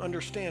don't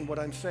understand what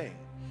I'm saying.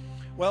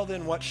 Well,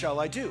 then what shall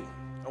I do?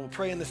 I will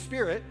pray in the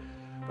Spirit,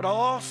 but I'll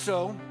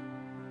also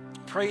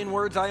pray in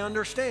words I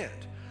understand.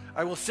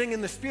 I will sing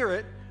in the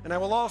Spirit, and I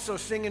will also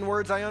sing in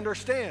words I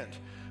understand.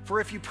 For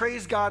if you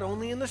praise God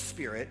only in the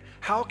Spirit,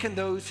 how can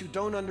those who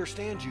don't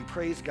understand you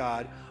praise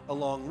God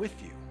along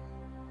with you?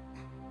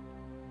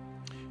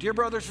 Dear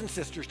brothers and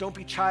sisters, don't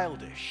be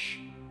childish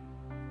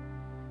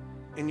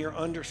in your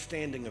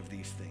understanding of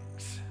these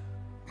things.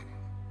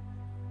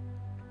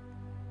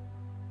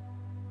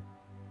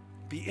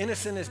 Be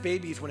innocent as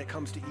babies when it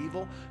comes to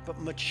evil, but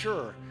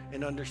mature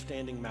in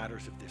understanding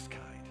matters of this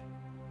kind.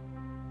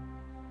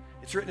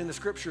 It's written in the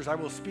scriptures, I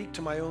will speak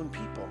to my own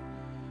people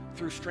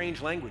through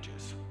strange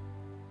languages.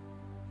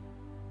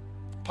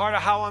 Part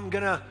of how I'm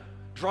going to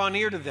draw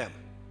near to them.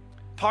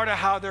 Part of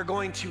how they're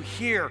going to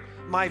hear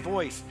my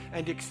voice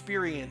and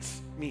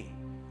experience me.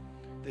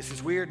 This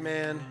is weird,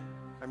 man.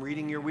 I'm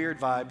reading your weird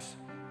vibes.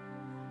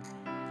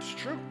 It's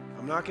true.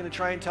 I'm not going to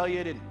try and tell you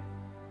it didn't.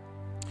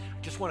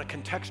 I just want to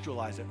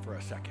contextualize it for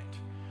a second.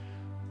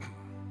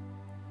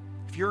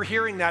 If you're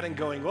hearing that and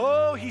going,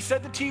 oh, he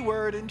said the T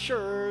word in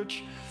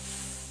church,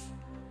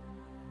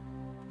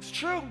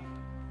 true.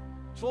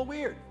 It's a little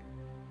weird.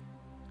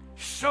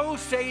 So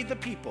say the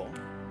people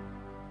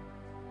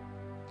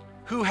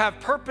who have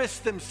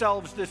purposed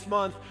themselves this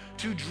month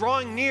to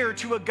drawing near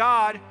to a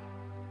God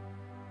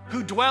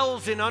who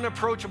dwells in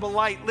unapproachable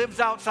light, lives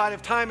outside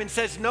of time, and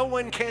says, no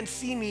one can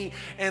see me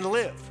and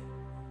live.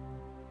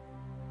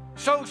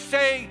 So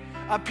say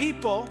a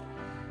people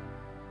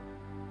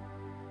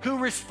who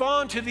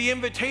respond to the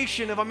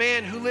invitation of a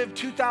man who lived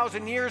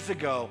 2,000 years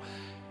ago,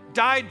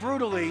 died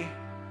brutally,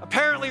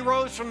 apparently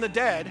rose from the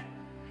dead,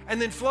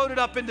 and then floated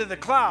up into the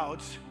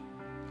clouds,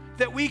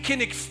 that we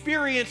can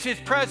experience his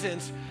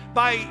presence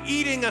by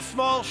eating a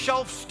small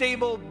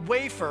shelf-stable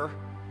wafer,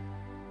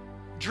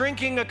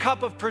 drinking a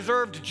cup of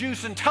preserved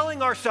juice, and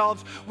telling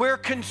ourselves we're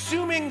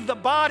consuming the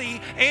body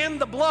and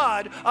the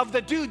blood of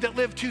the dude that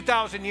lived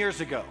 2,000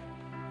 years ago.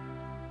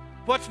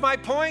 What's my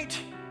point?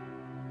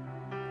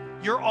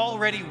 You're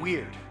already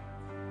weird.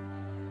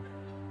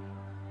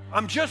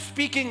 I'm just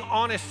speaking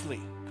honestly.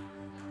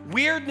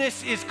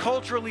 Weirdness is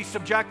culturally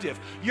subjective.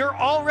 You're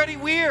already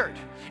weird.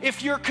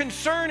 If your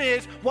concern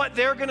is what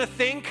they're going to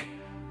think,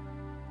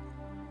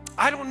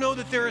 I don't know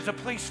that there is a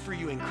place for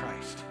you in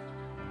Christ.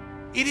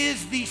 It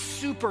is the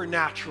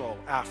supernatural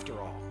after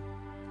all.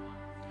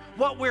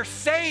 What we're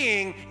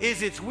saying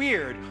is it's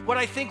weird. What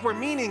I think we're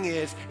meaning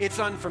is it's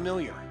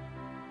unfamiliar.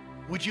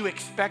 Would you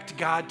expect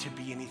God to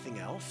be anything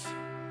else?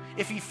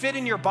 If he fit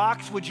in your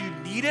box, would you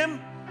need him?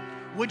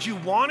 Would you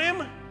want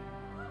him?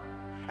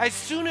 As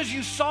soon as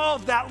you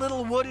solve that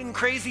little wooden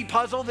crazy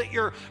puzzle that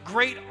your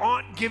great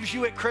aunt gives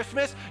you at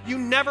Christmas, you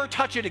never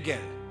touch it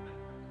again.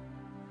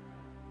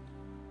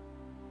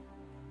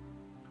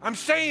 I'm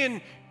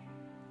saying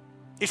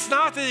it's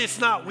not that it's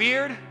not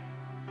weird.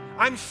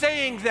 I'm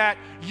saying that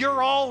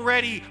you're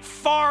already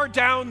far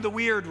down the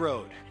weird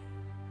road.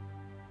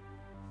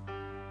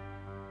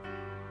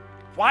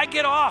 Why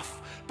get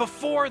off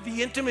before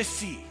the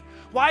intimacy?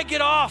 Why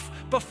get off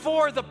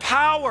before the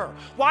power?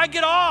 Why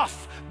get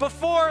off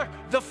before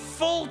the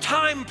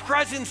full-time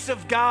presence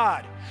of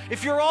God?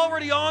 If you're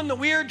already on the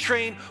weird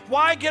train,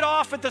 why get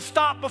off at the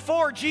stop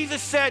before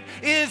Jesus said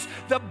is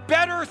the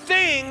better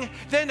thing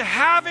than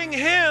having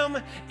him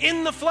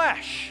in the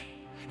flesh?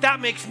 That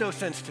makes no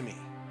sense to me.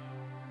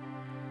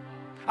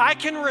 I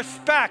can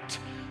respect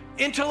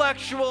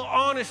intellectual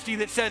honesty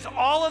that says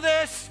all of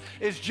this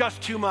is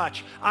just too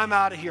much. I'm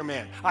out of here,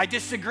 man. I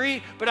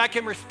disagree, but I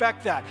can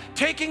respect that.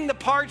 Taking the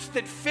parts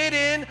that fit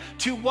in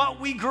to what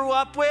we grew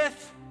up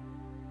with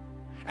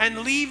and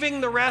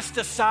leaving the rest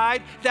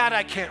aside, that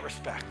I can't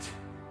respect.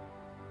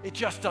 It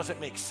just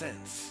doesn't make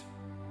sense.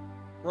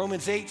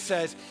 Romans 8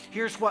 says,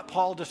 here's what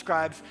Paul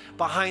describes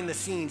behind the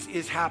scenes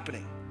is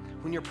happening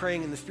when you're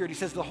praying in the Spirit. He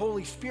says the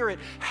Holy Spirit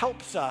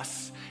helps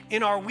us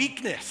in our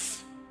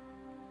weakness.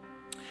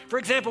 For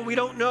example, we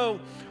don't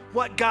know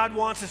what God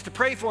wants us to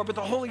pray for, but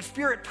the Holy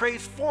Spirit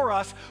prays for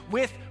us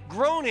with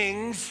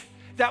groanings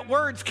that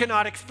words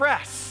cannot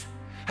express.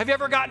 Have you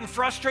ever gotten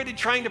frustrated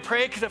trying to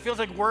pray because it feels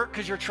like work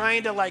because you're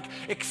trying to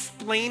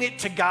explain it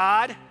to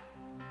God?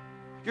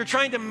 You're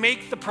trying to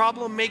make the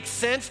problem make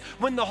sense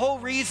when the whole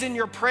reason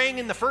you're praying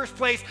in the first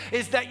place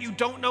is that you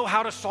don't know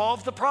how to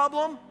solve the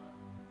problem?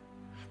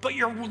 But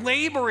you're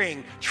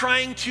laboring,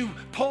 trying to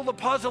pull the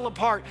puzzle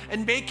apart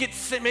and make it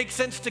make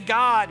sense to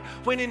God,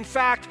 when in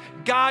fact,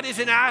 God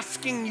isn't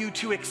asking you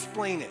to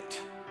explain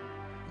it.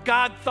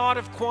 God thought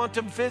of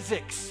quantum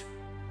physics.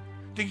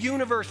 The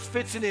universe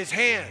fits in his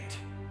hand.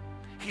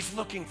 He's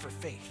looking for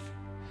faith.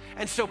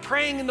 And so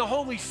praying in the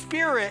Holy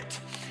Spirit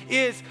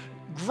is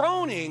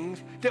groaning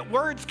that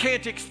words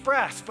can't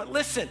express. But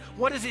listen,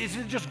 what is it? Is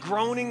it just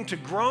groaning to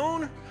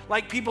groan?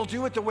 Like people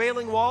do at the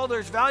Wailing Wall?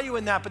 There's value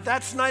in that, but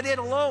that's not it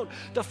alone.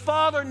 The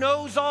Father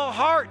knows all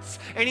hearts,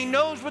 and he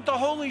knows what the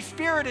Holy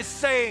Spirit is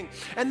saying.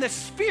 And the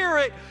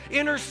Spirit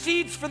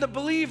intercedes for the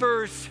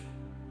believers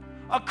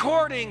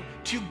according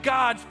to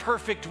God's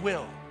perfect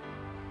will.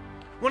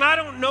 When I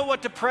don't know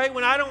what to pray,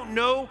 when I don't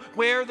know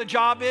where the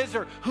job is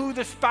or who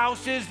the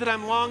spouse is that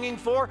I'm longing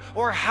for,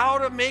 or how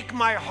to make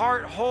my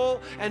heart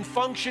whole and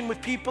function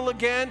with people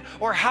again,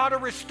 or how to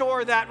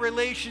restore that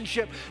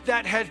relationship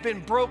that has been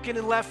broken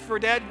and left for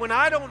dead, when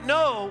I don't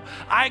know,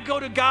 I go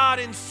to God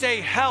and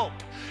say, help.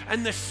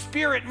 And the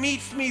Spirit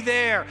meets me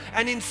there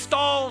and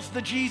installs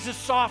the Jesus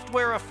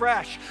software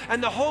afresh.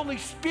 And the Holy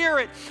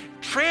Spirit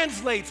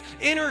translates,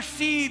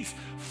 intercedes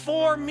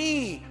for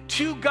me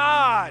to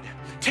God,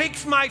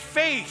 takes my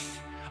faith,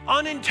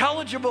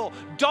 unintelligible,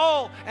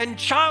 dull, and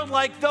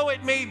childlike though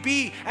it may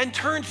be, and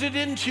turns it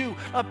into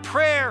a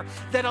prayer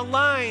that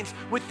aligns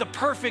with the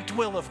perfect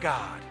will of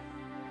God.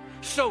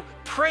 So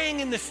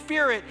praying in the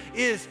Spirit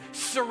is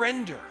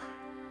surrender.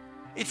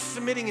 It's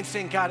submitting and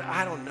saying, God,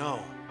 I don't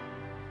know,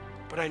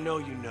 but I know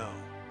you know,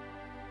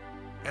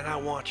 and I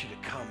want you to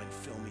come and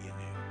fill me anew.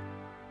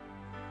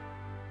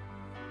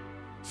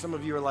 Some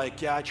of you are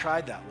like, yeah, I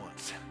tried that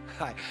once.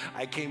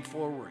 I came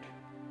forward.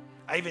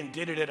 I even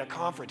did it at a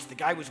conference. The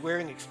guy was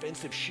wearing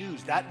expensive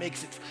shoes. That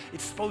makes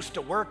it's supposed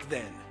to work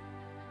then.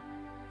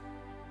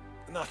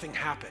 Nothing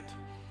happened.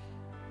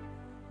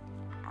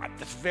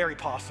 That's very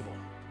possible.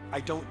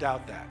 I don't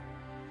doubt that.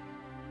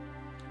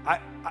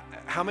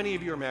 How many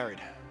of you are married?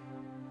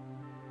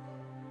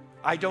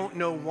 I don't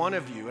know one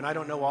of you, and I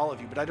don't know all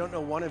of you, but I don't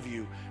know one of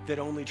you that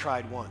only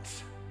tried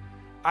once.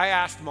 I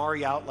asked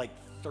Mari out like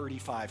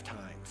 35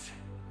 times.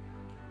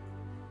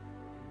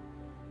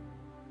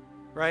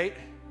 Right?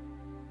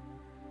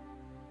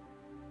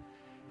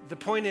 The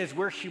point is,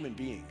 we're human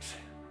beings.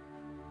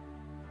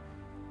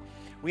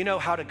 We know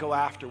how to go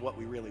after what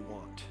we really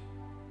want.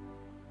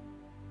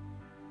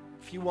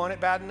 If you want it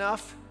bad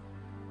enough,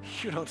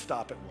 you don't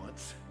stop at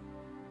once.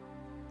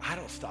 I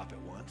don't stop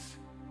at once.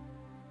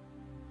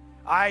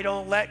 I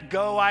don't let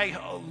go. I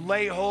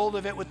lay hold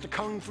of it with the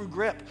kung fu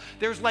grip.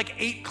 There's like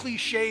 8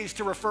 cliches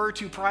to refer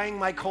to prying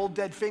my cold,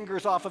 dead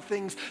fingers off of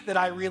things that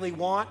I really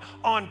want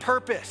on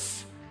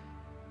purpose.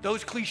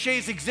 Those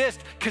cliches exist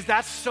because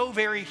that's so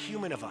very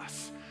human of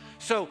us.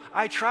 So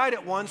I tried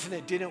it once and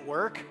it didn't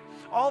work.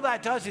 All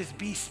that does is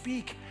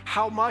bespeak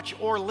how much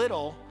or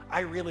little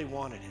I really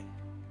wanted it.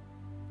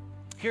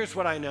 Here's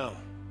what I know.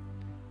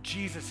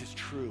 Jesus is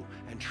true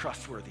and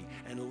trustworthy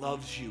and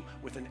loves you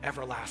with an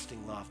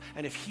everlasting love.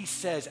 And if he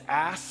says,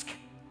 ask,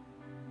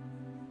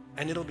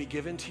 and it'll be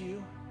given to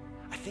you,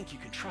 I think you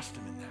can trust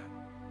him in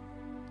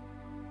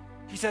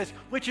that. He says,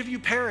 which of you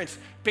parents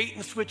bait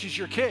and switches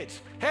your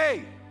kids?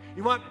 Hey,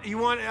 you want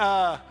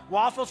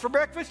waffles for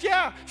breakfast?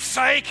 Yeah.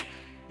 Psych,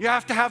 you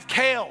have to have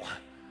kale.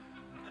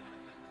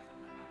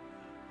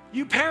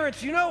 You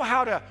parents, you know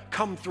how to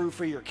come through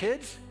for your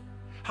kids.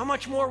 How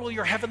much more will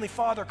your heavenly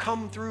Father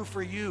come through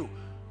for you?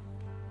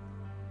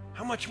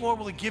 How much more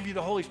will he give you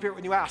the Holy Spirit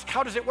when you ask?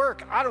 How does it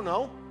work? I don't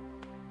know.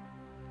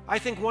 I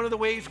think one of the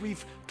ways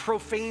we've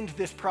profaned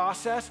this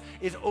process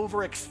is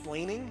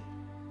over-explaining.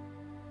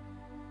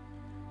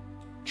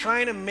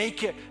 Trying to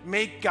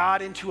make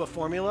God into a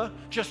formula.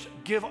 Just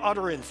give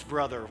utterance,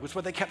 brother, was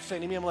what they kept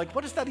saying to me. I'm like,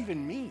 what does that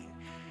even mean?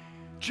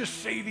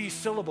 Just say these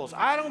syllables.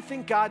 I don't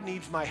think God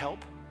needs my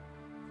help.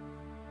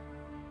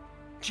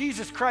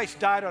 Jesus Christ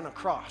died on a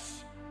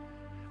cross.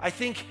 I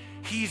think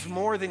he's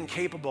more than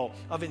capable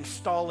of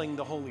installing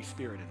the Holy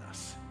Spirit in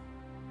us.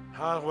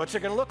 What's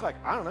it going to look like?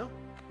 I don't know.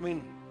 I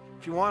mean,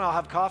 if you want, I'll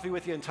have coffee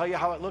with you and tell you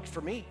how it looked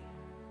for me.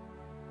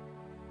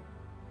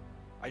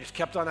 I just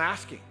kept on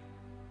asking.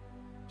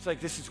 It's like,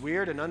 this is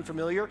weird and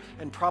unfamiliar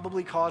and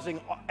probably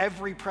causing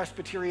every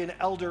Presbyterian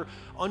elder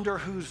under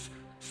whose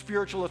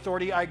spiritual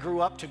authority I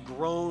grew up to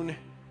groan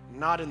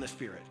not in the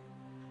Spirit.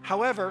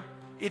 However,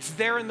 it's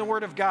there in the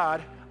Word of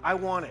God. I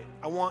want it.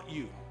 I want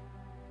you.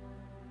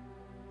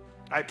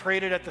 I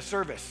prayed it at the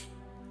service.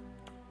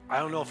 I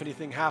don't know if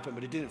anything happened,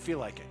 but it didn't feel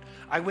like it.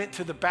 I went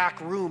to the back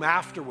room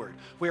afterward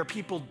where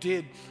people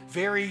did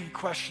very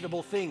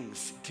questionable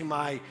things to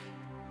my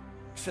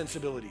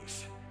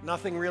sensibilities.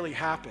 Nothing really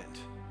happened.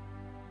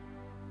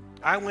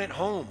 I went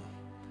home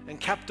and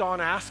kept on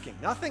asking.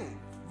 Nothing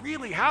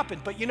really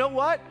happened, but you know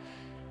what?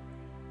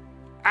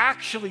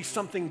 Actually,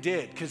 something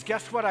did, because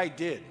guess what I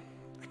did?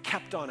 I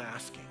kept on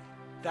asking.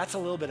 That's a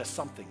little bit of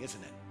something,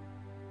 isn't it?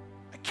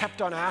 I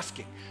kept on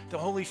asking. The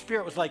Holy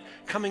Spirit was like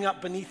coming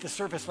up beneath the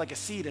surface like a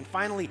seed and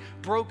finally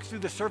broke through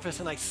the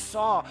surface, and I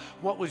saw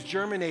what was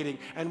germinating.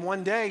 And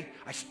one day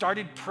I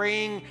started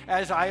praying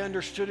as I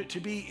understood it to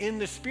be in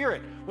the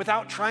Spirit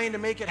without trying to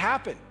make it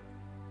happen.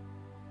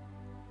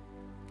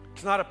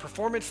 It's not a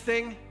performance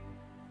thing.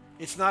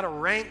 It's not a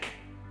rank.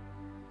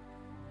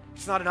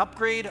 It's not an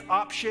upgrade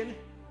option.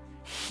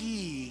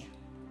 He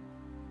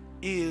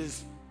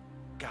is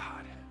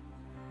God.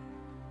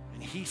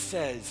 And he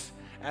says,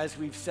 as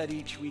we've said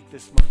each week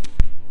this month,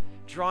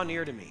 draw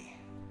near to me.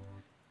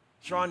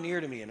 Draw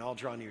near to me and I'll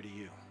draw near to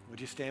you.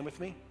 Would you stand with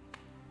me?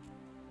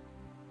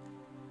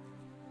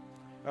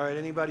 All right,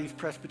 anybody's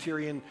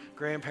Presbyterian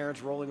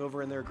grandparents rolling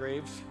over in their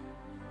graves?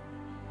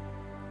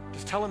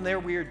 Just tell them they're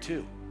weird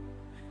too.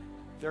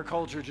 Their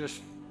culture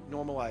just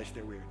normalized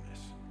their weirdness.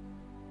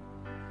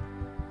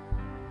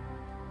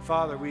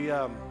 Father, we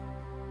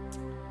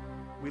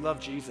love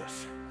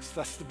Jesus.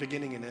 That's the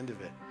beginning and end of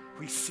it.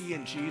 We see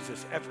in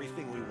Jesus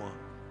everything we want,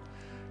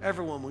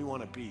 everyone we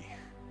want to be,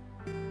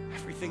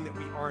 everything that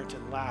we aren't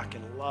and lack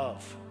and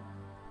love.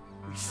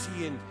 We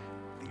see in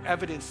the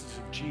evidences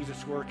of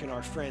Jesus' work in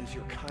our friends,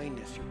 your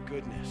kindness, your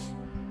goodness.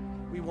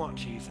 We want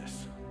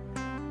Jesus.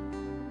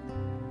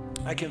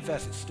 I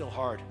confess it's still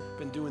hard.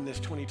 Been doing this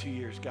 22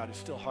 years, God. It's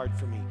still hard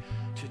for me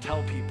to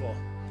tell people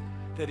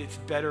that it's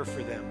better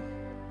for them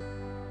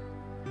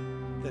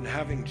than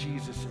having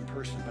Jesus in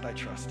person, but I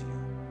trust you.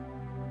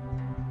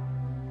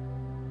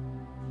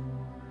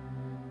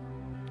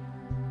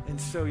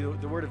 And so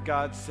the Word of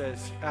God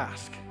says,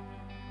 ask.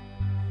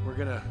 We're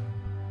going to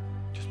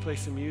just play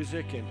some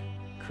music and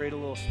create a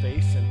little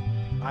space,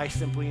 and I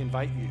simply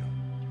invite you.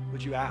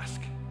 Would you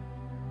ask?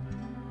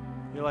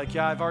 You're like,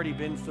 yeah, I've already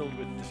been filled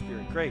with the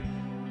Spirit. Great.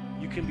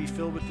 You can be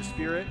filled with the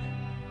Spirit,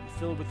 and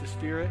filled with the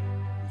Spirit,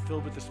 and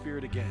filled with the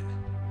Spirit again.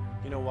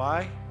 You know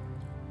why?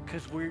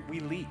 Because we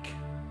leak,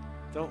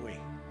 don't we?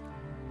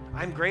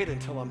 I'm great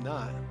until I'm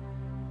not.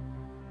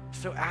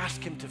 So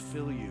ask him to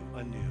fill you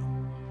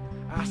anew.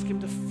 Ask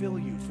him to fill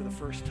you for the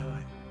first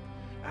time.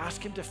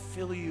 Ask him to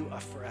fill you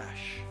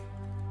afresh.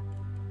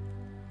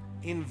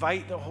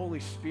 invite the Holy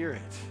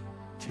Spirit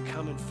to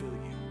come and fill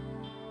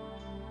you.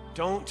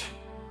 Don't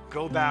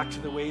go back to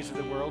the ways of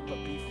the world, but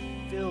be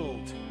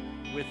filled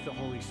with the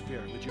Holy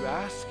Spirit. Would you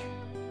ask?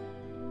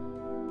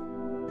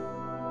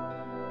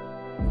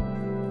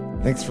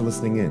 Thanks for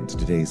listening in to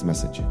today's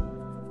message.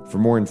 For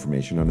more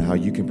information on how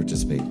you can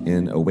participate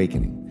in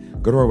Awakening,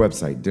 go to our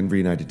website,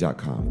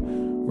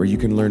 denverunited.com, where you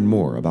can learn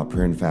more about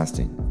prayer and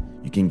fasting.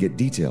 You can get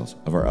details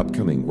of our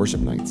upcoming worship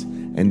nights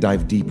and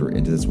dive deeper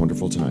into this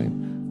wonderful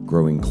time,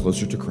 growing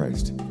closer to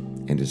Christ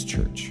and His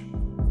church.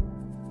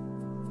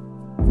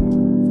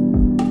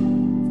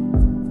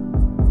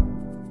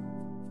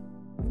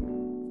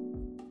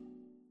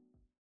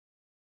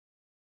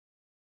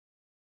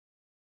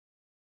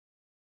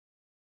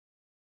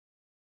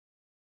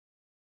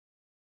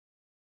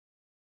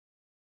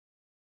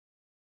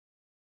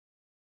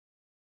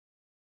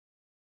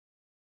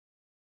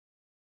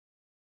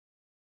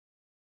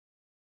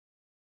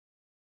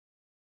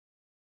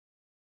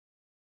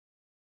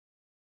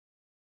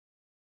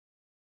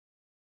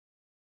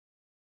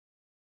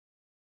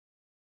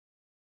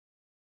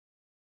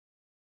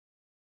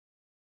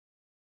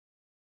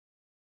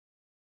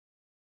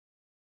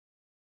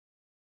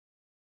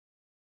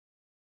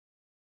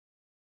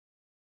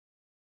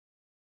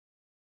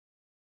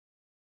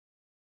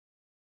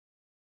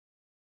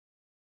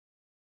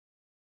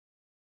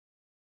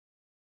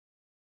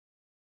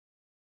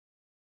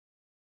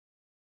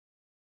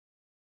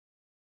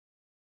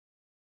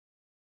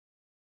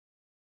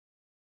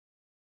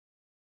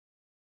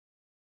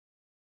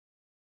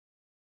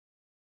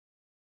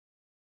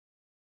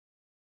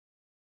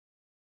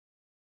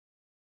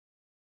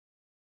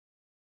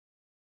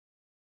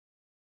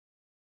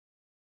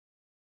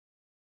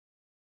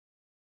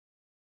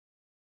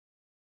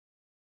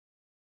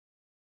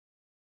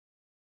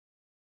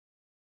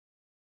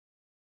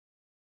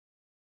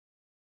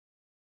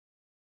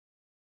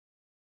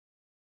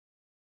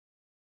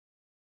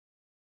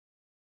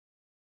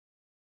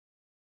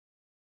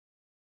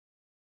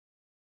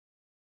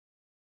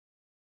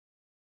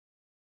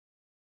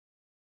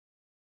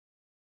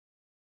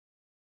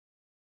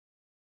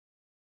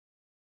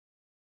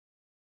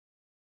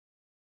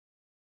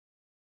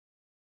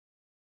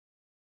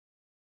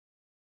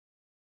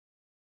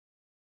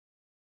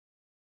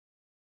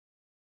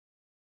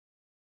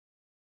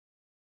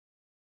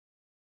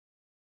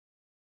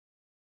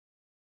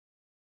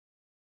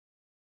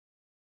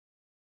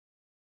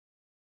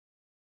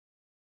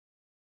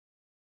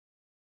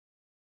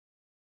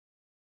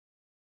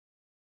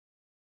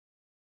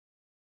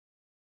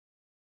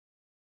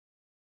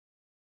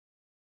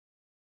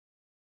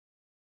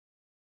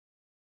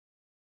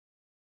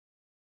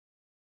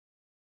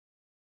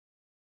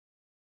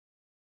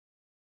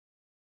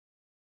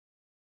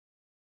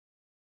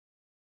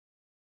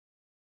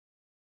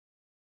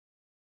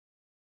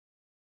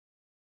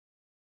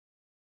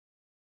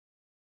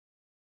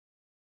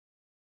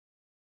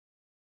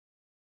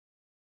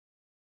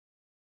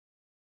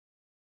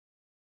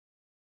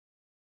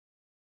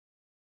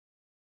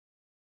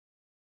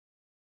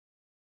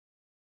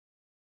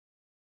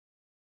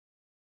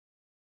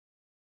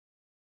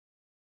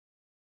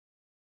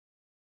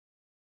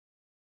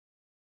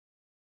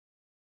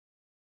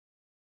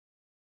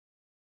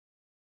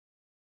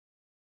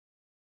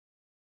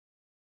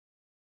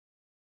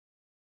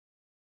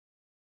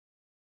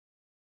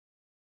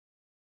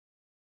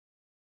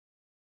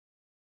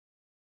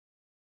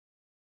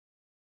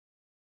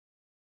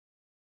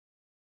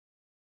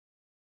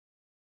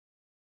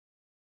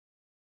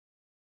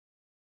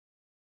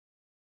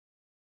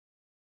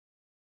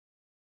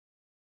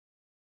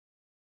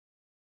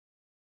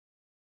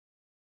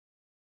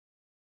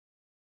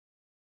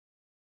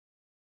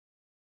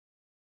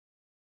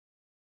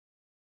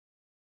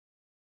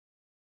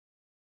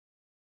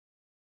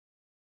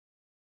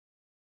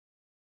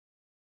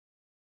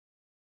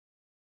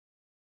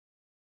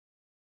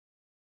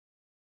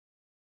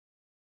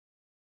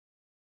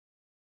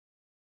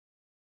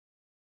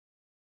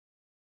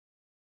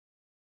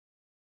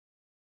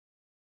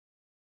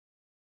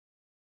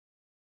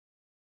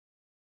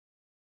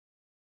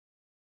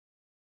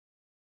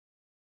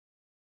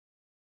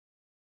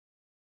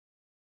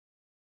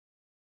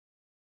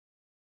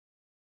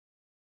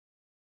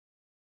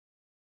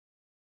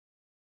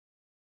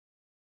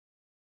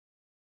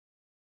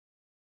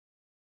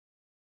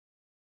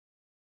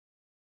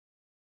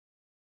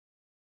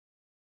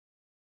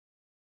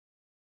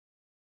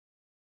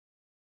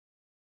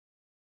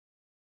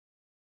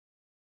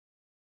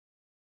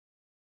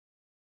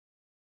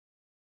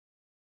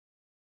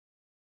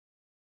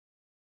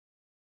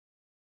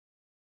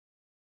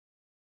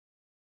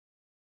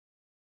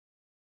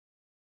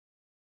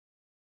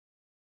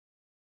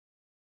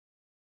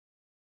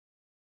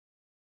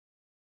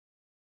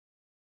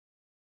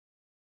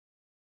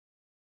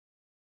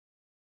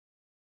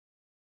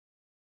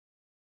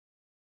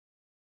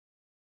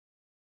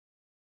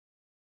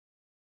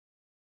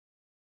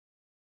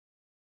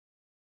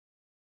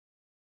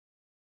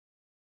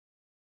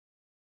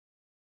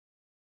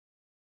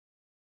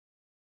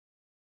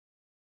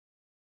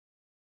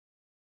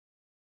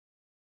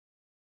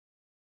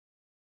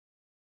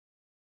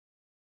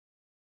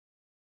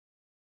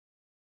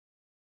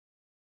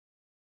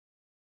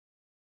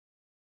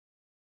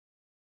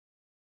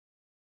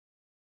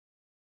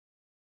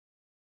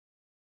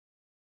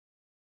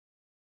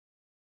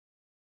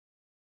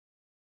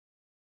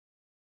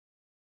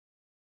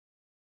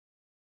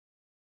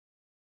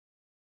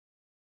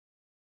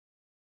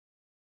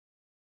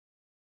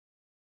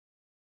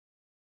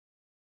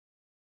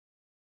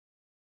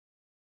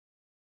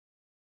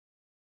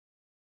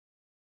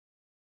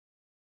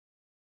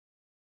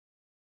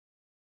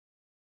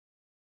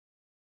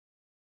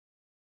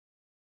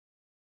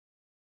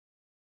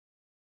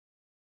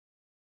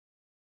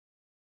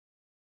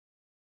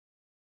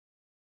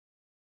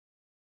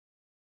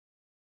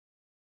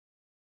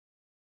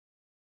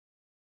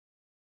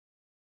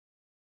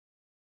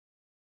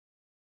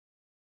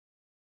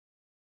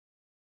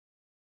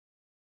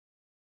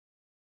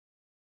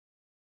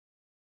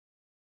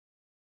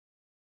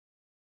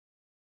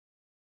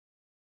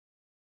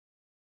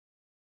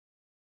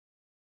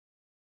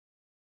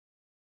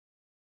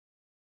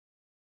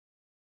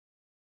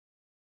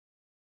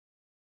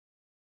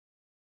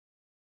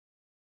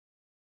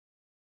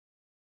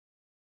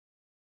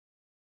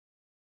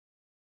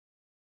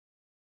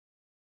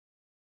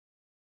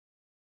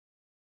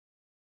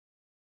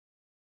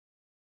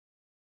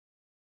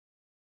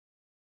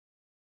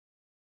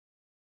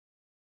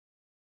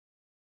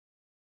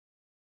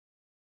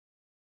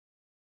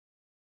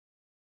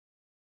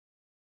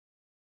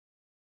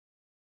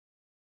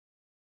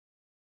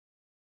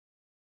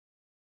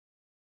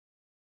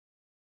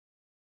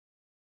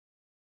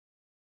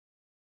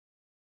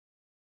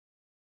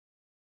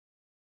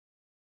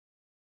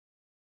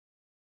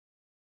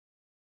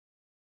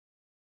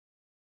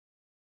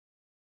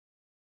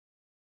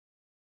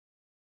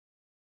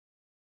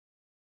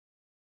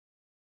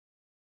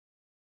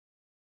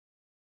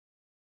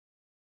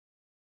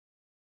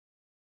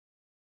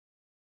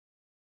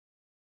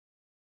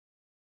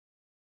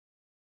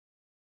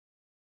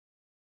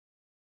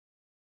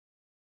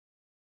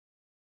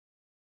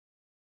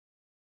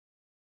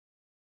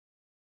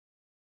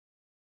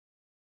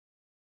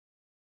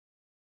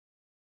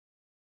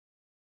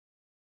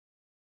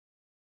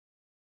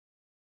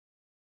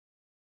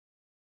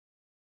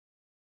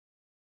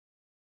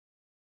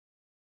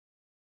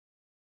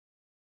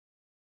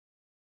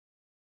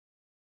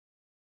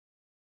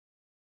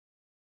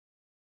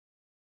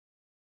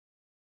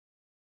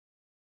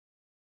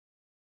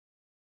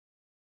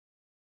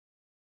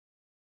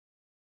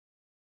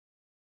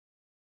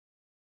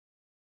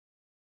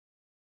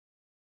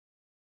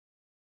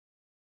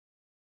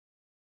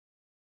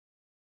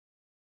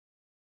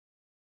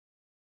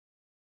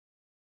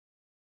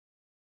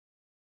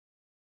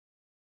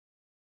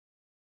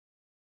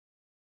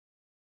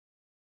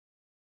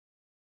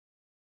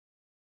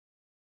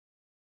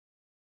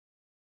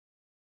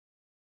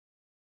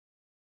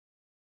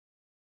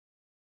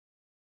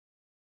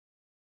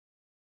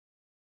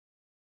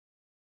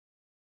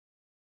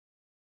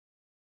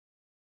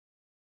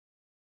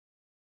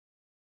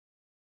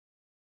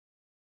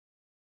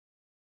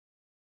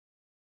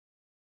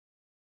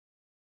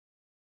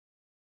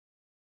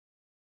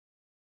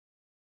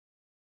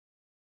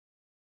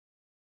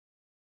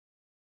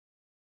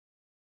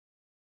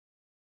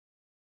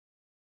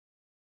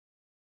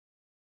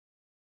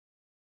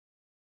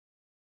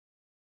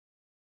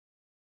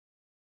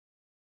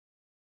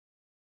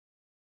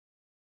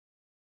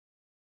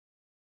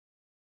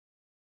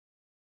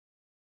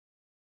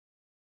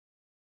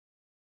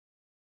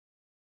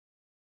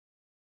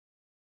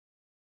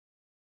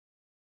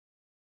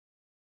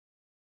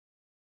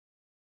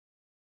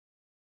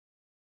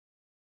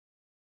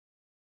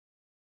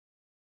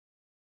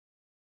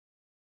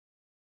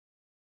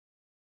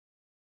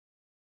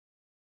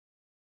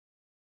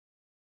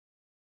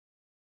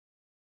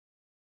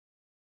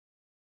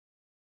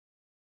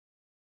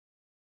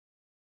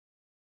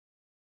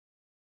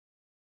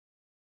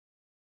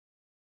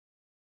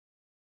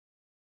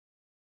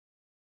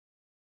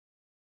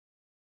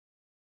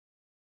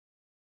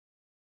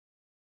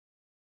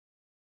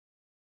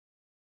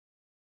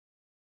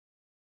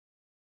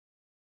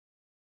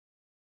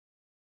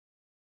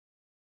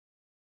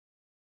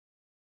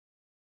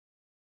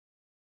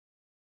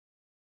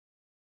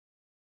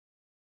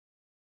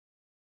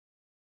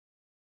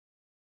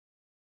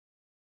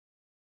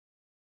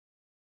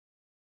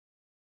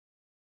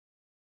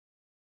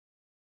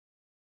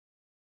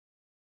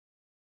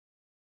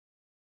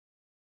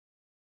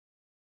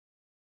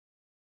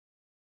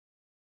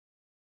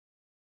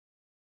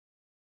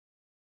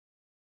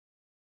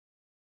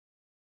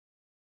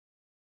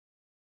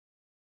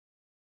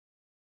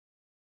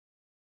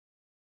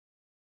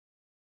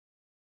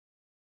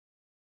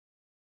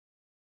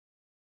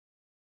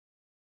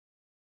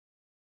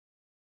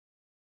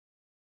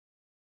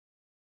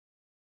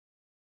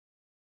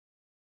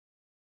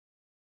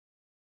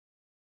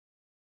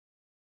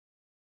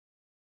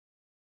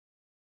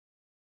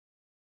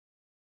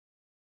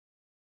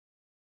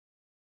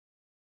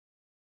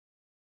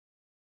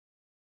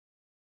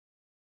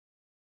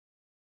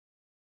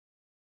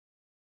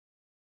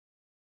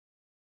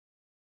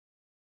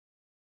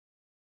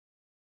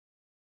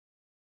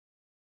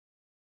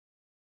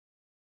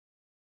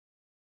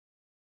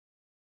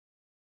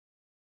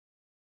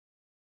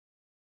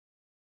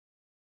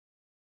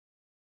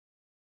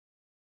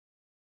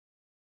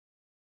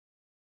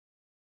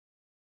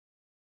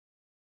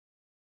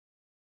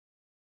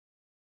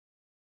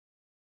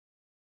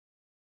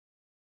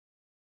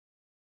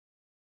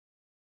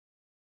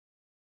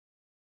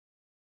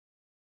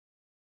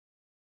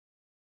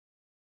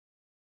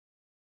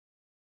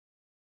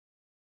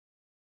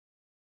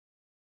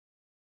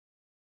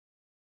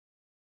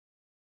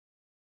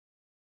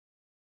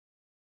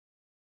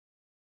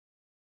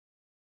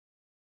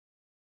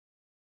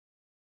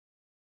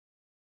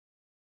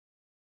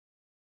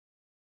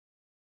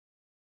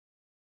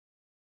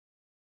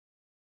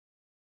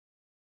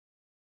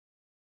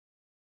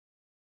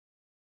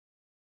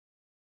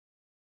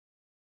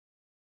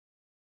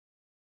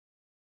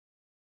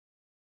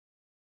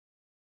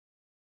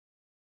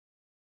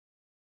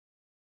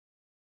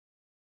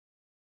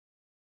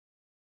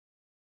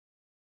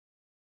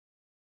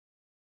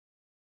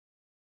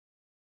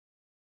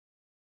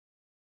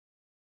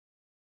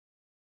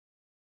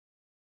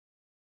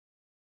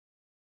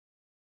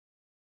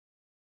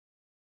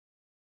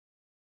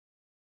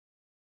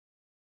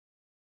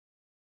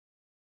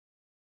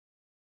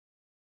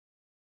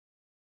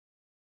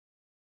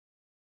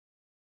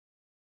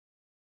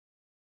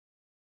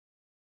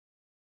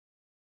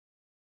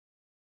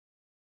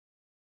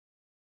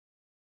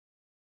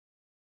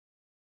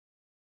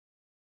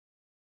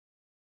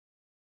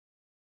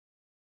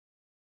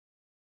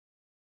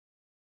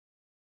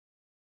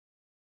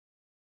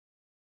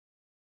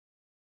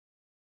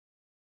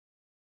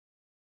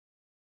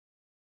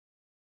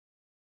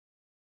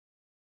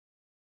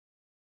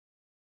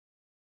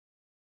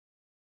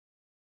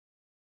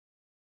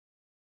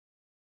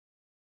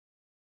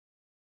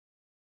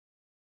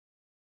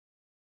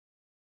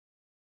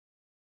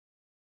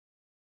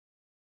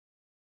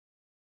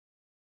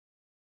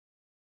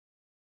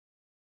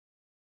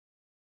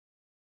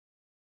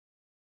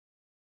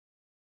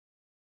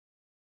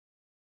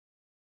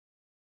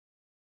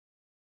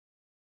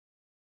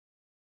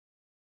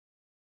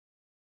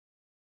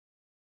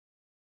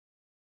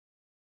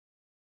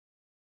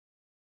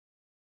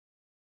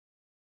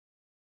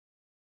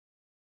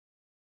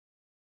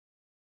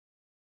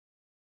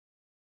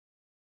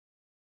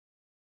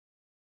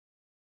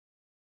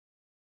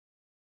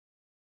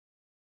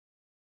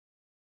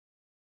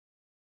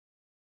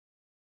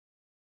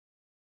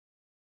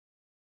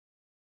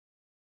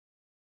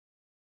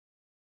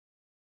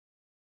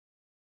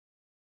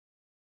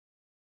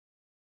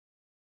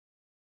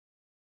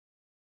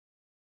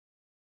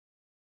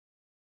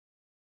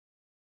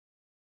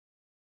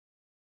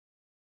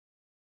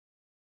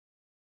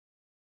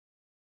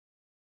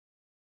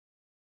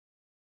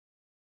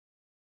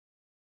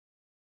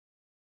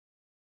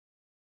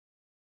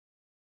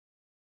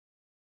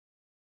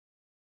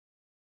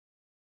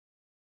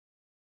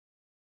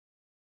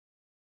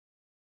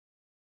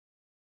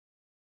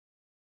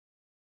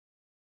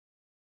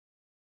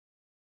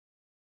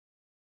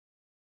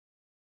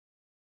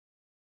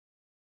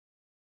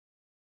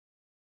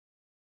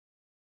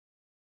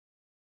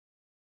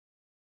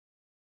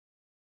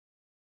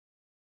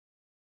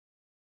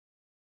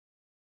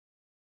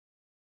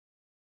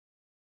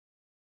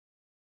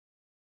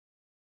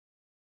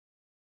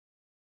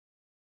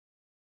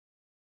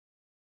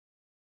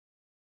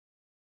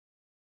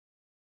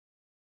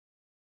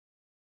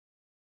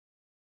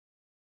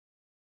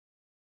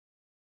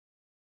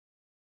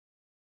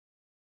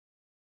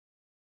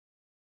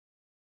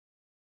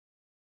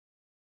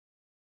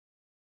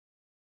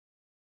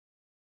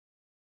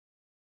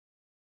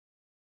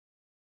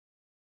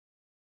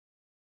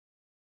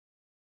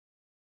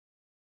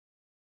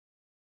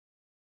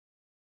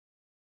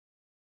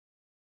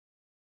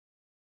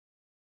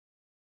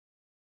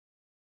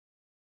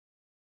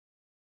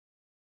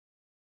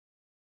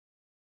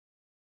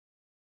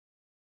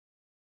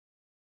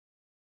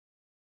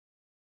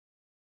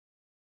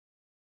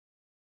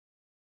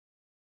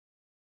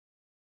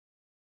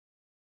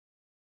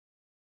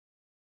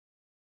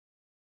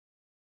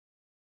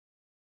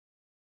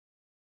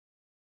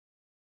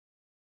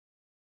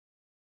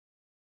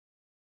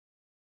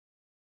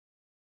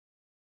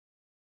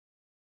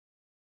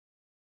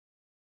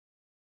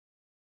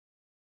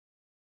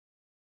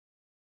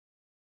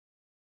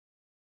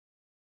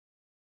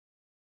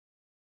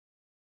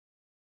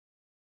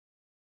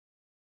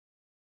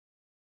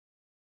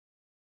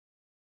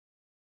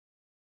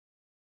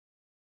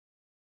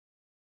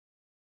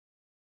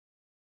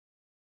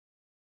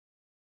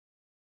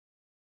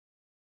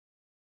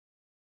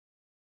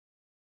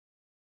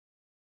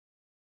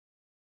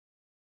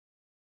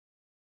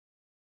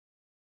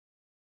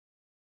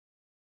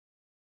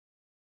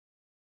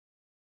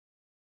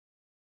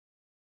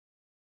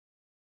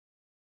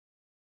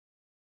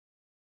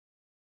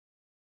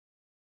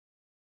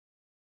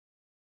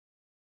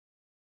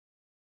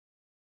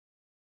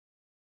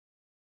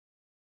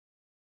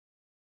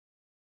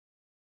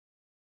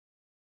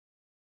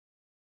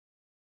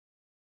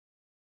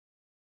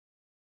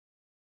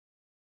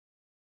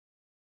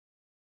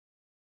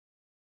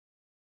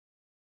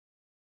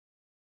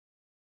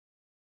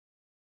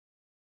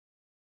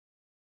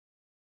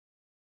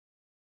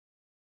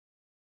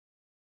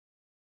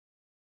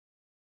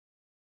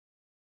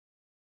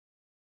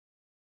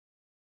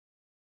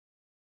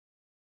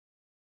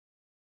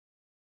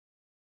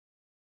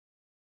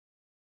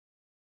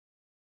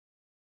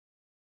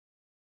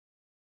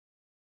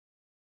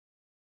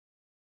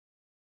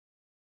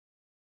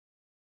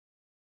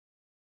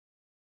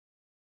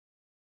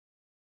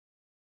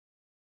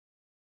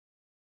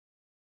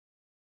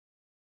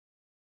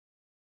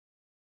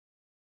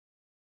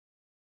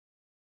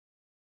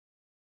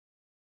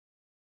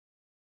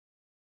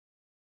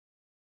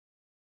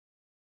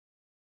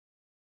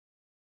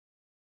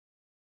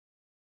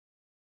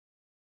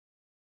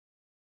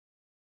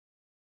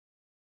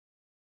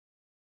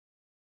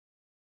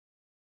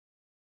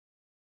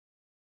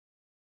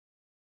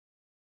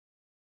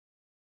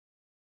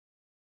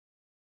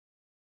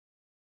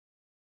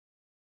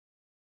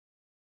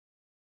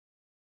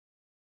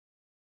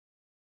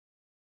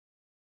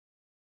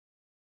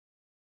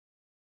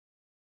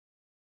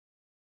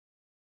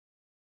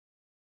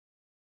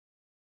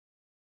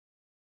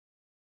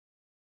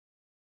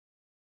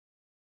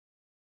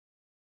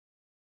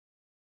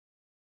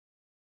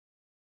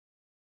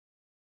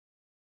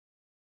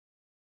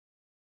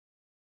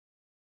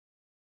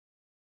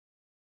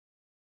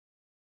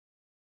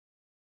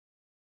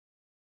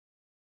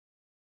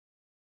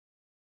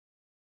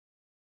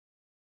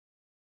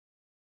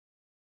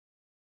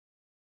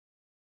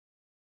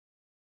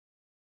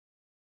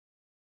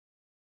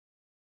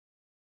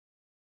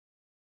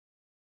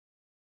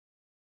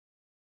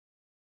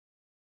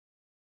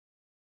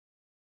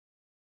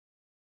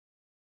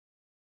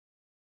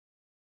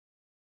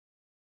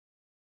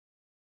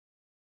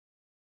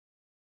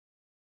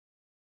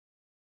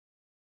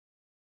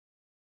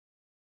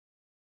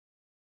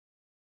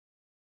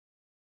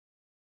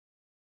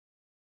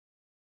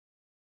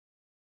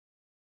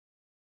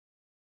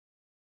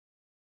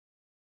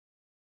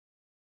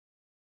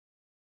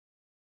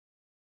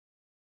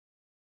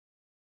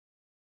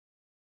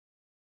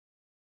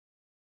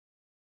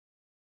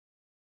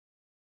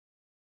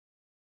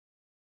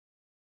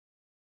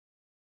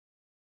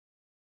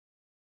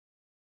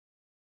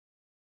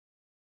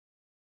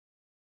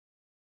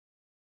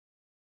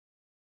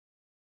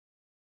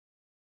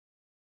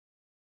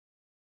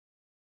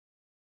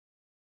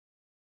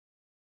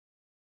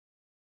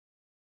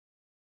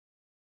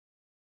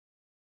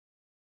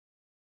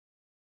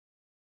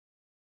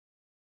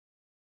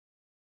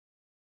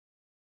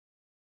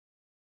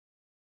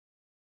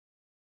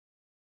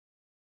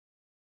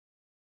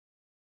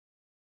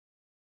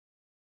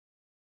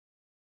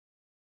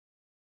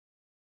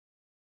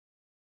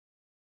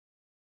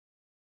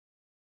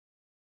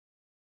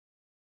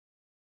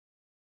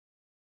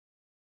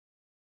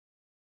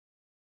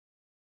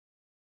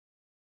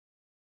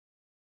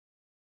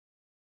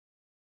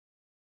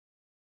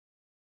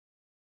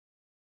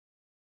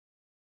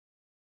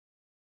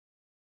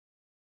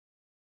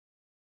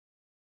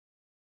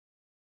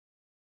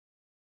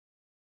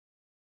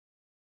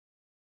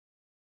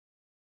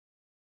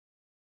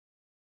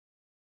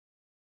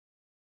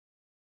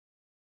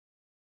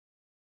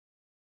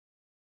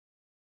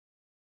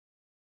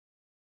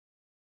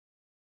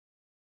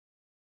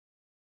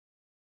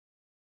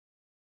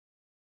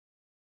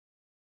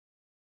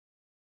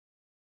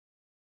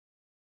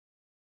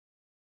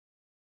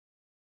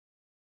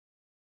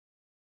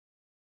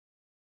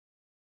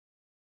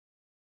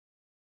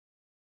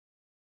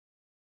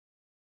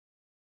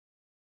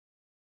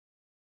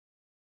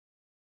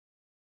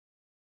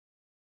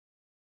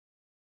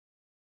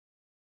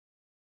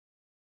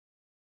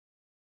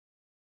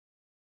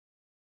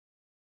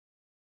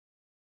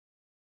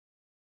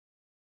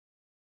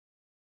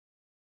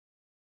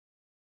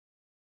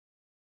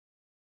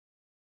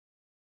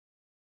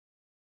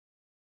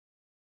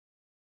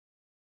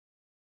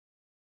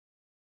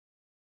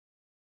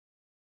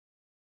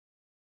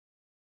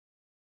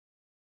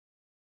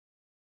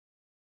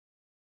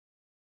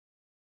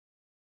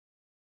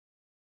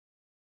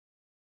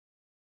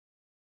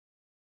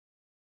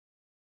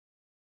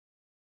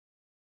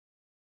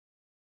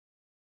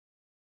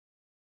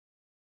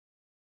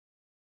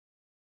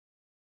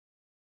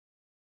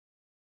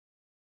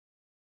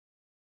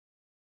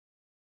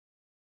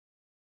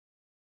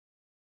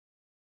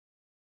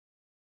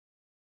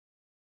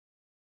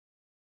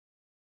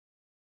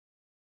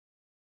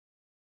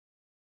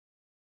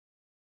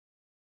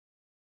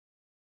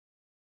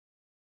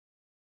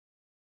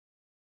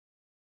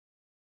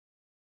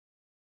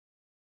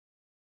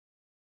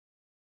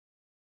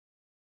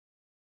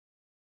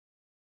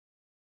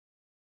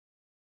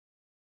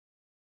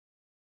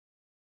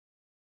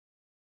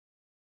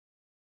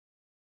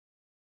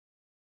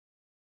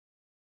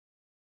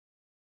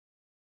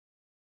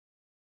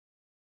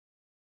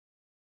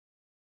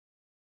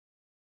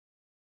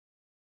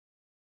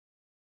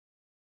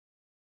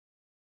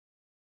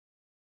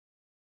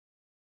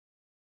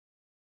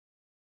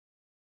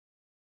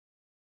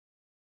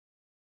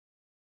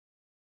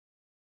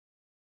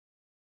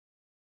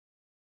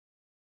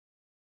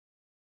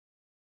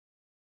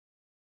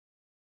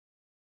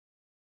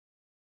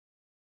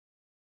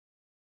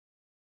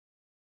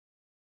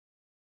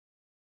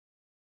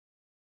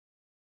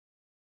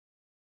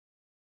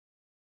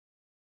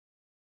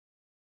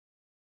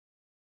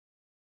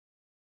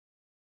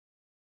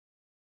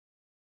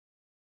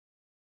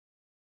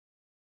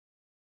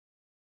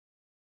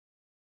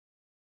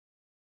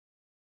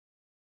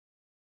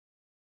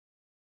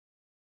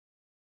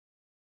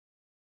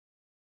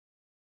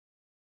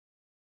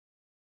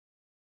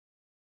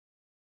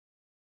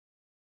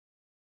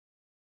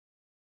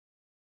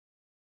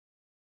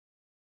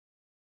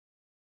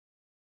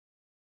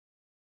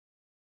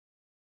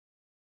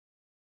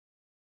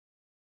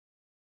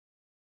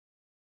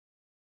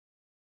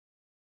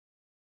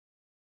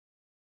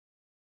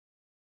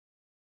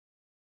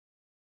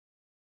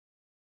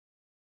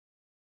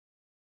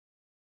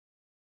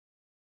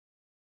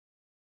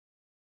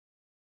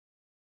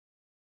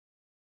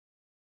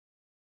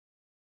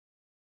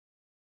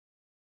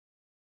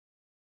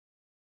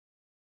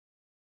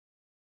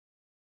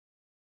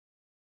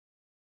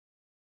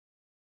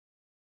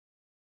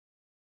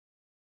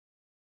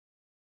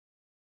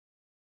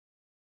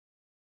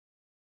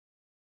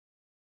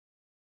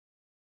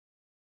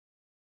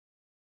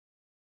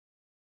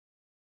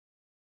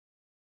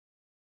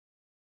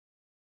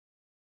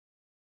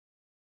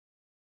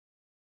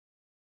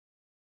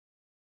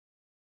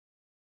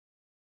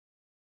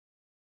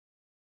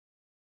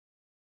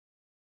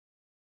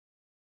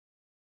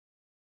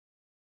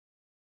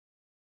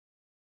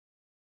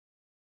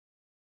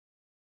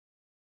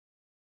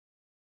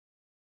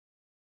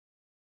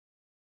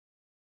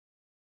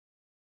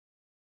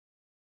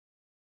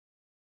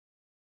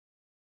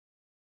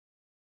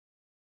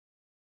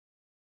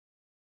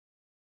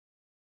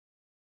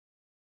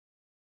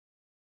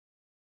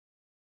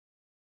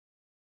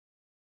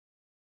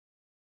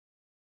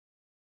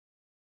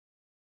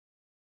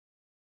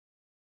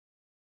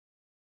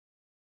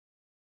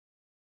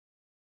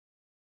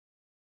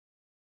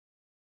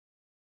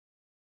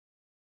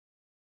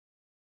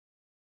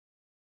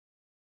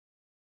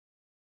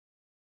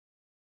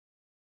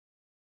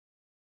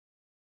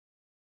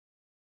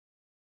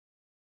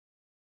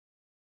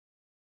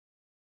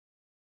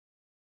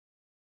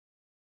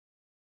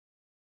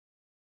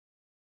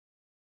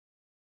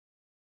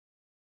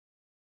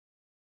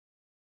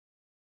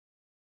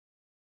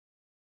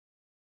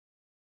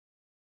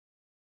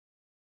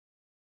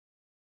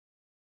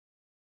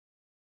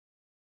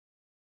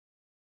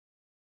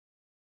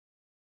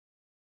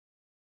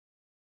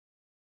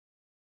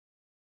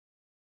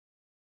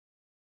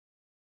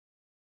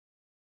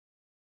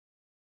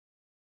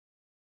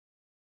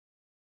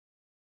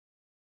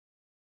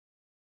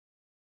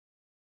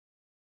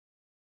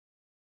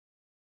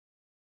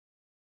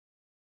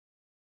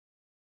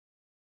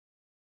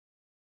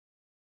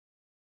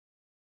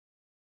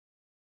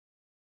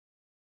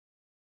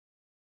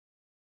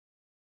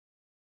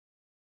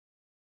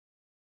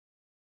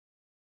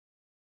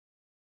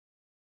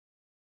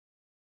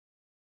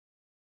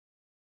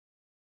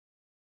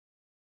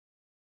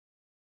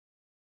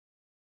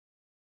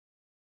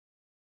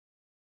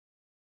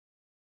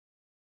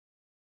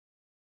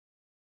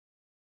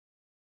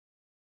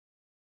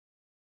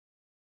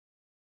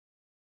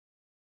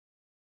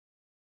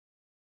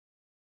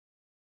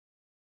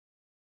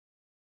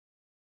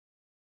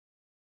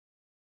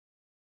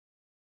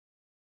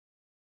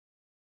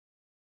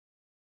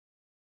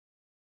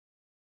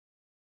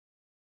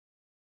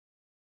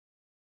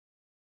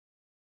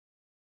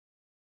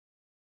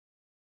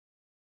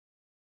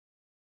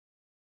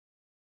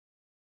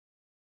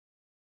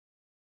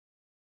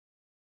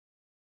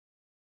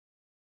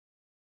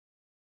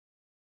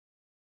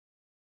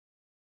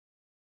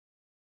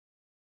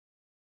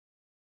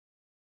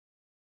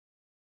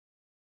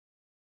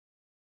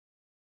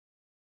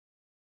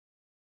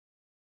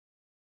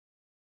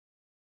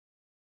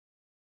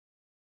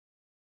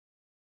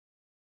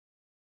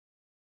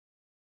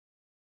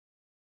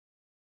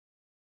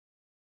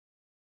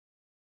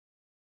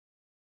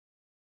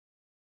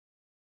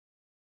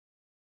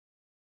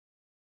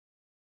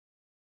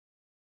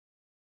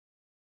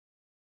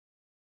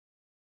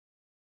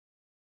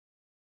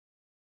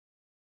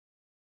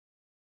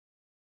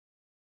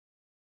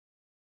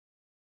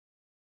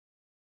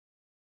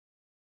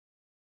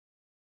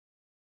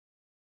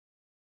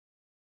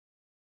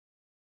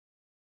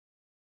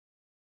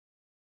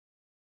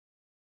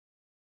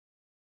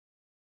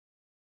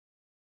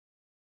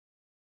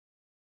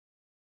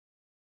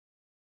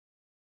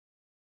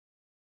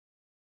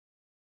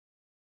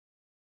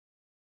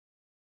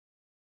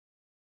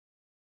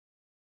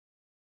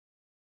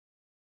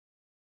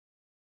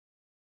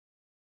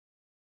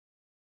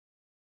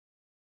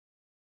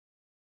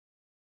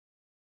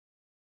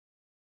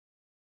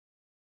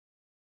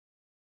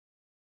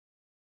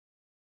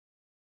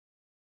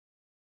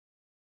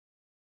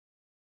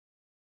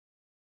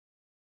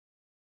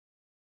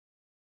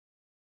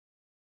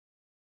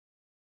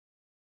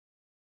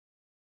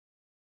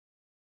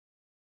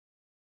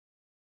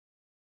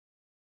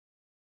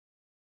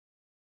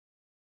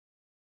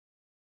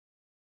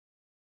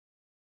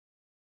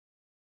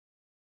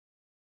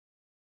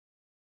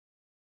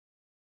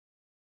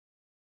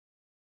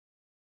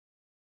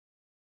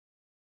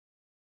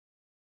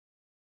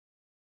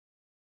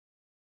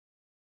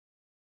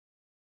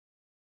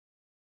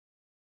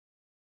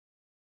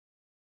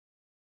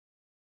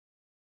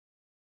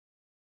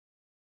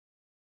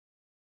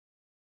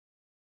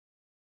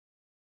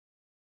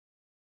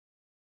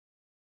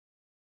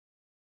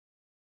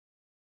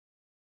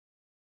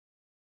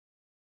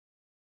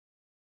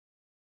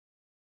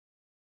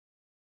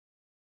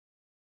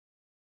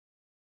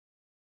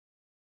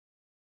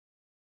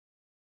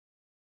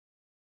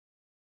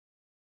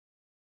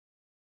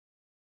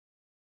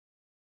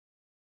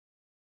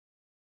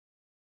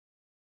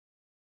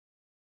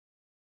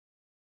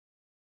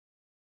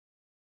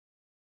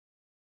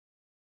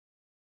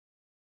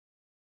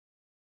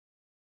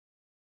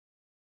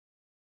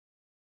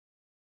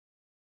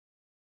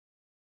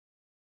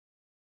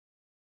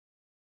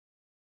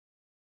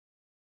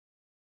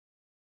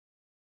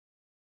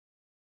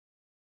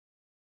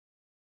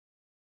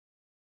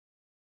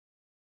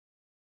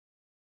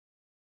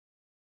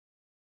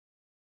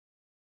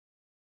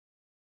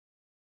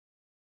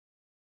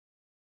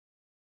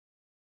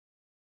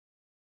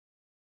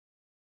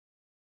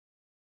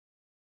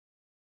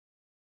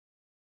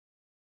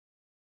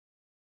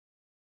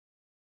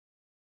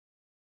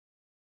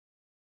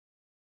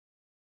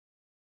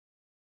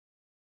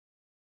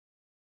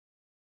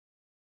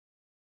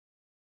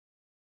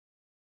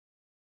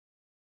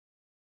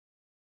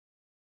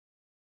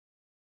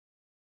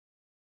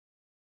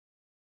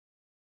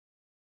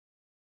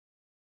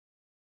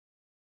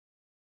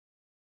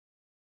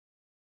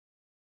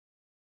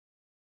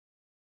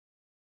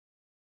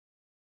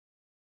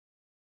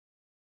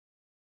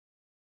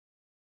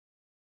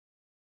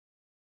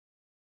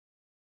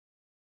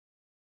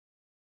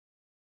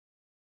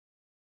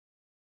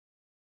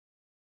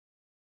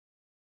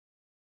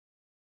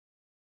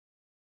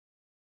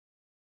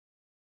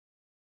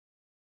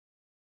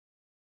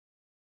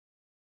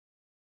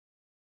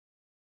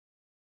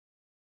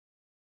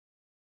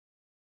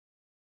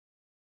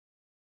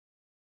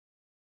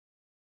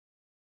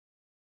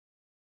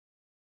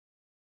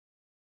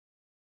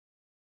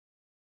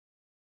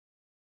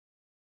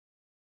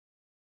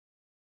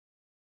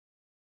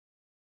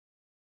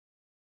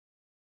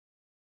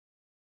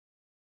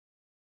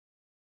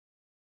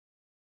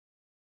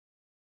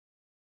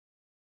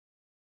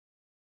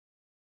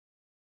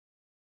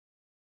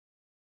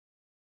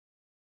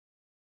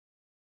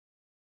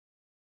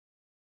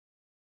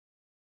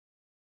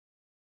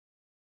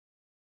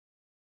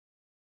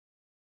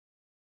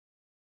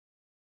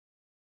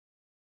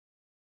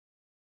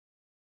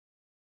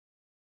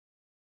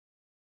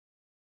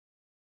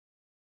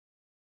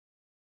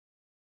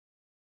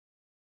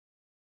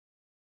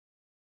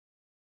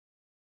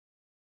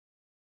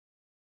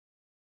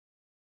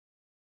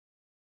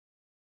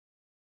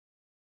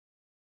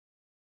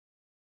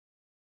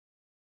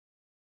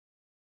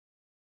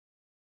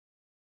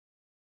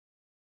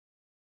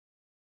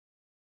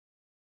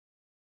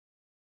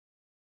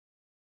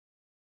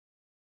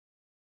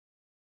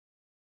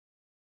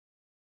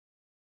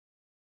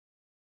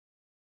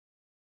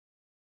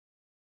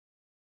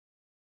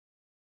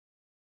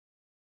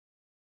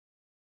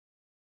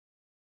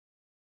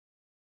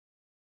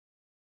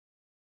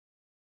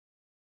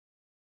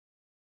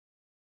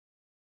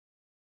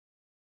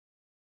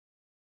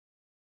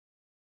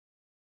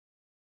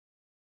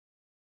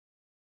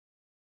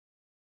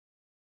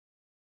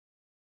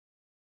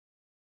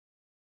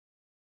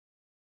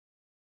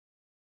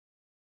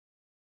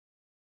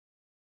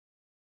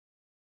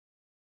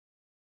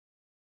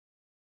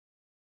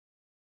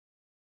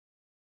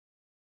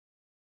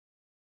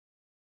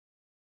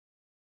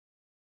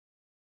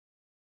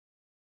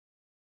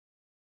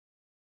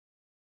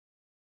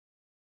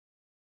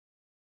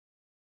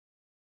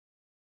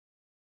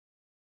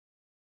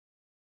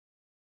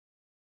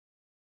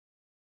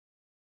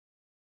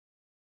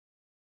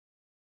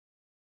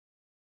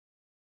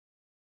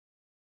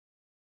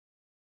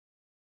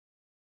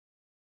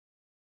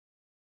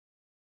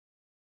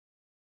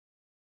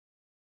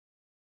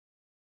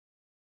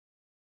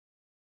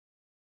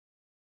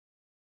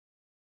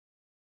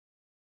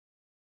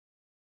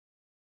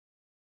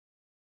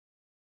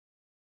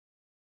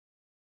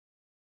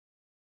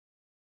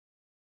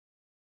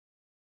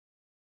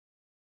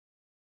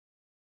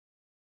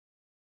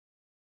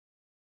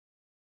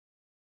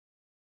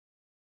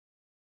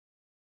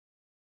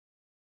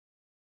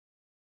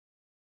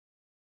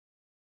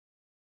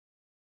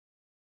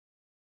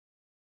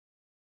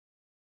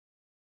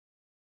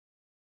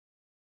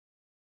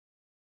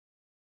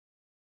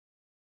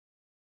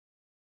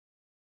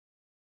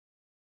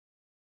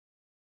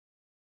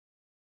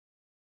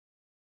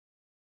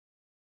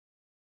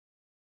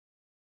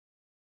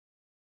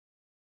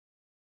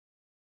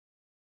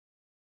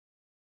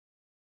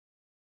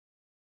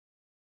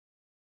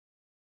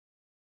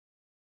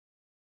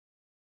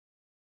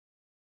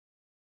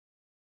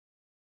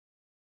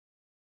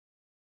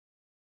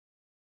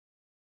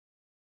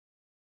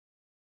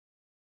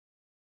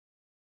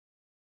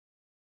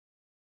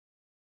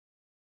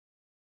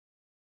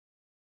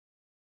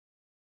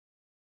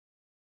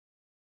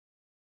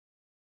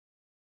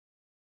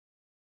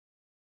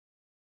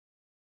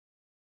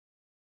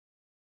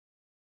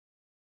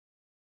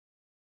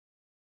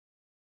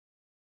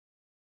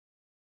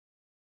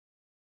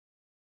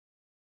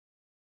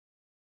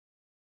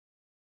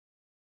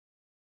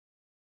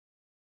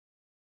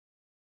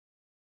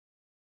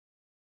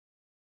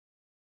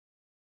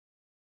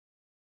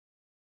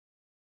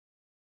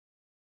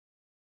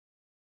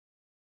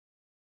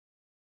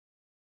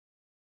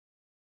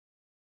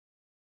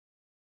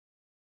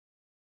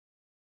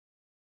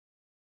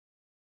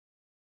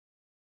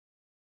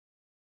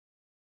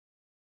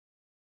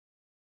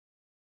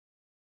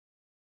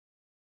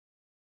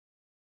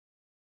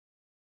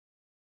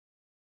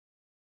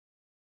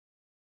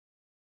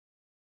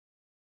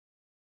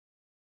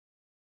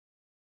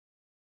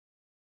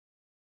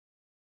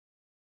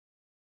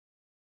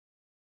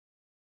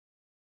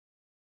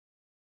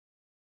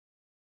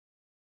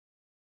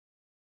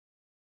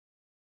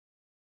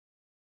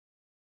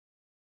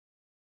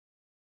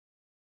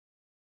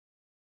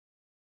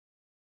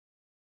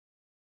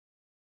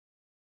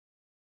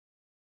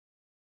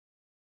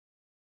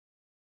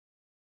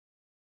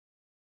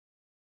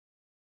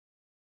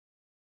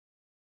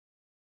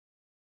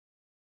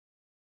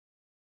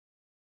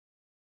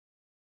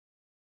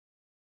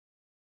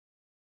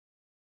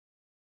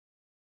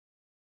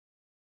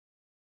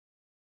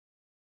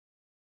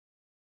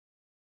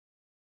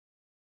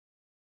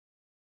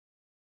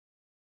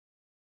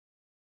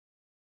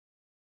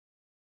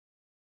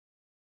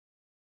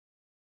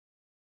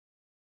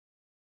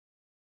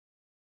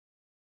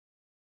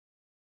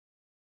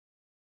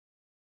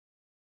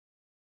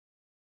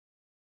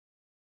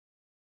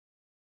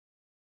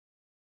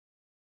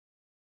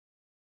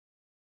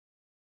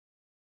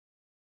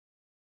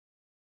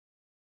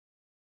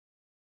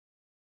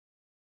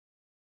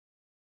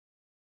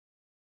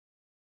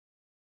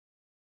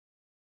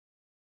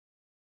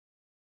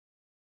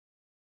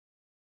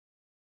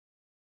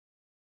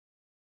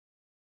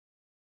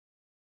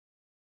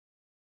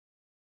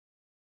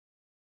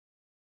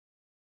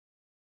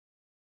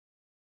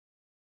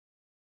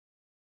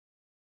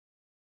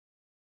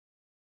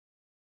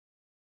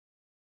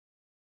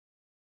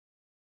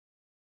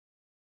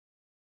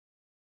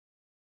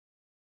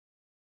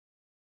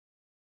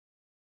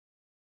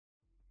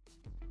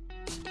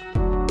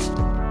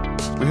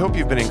 We hope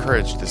you've been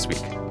encouraged this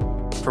week.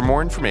 For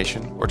more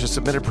information or to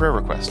submit a prayer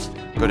request,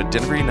 go to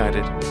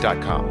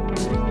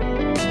denverunited.com.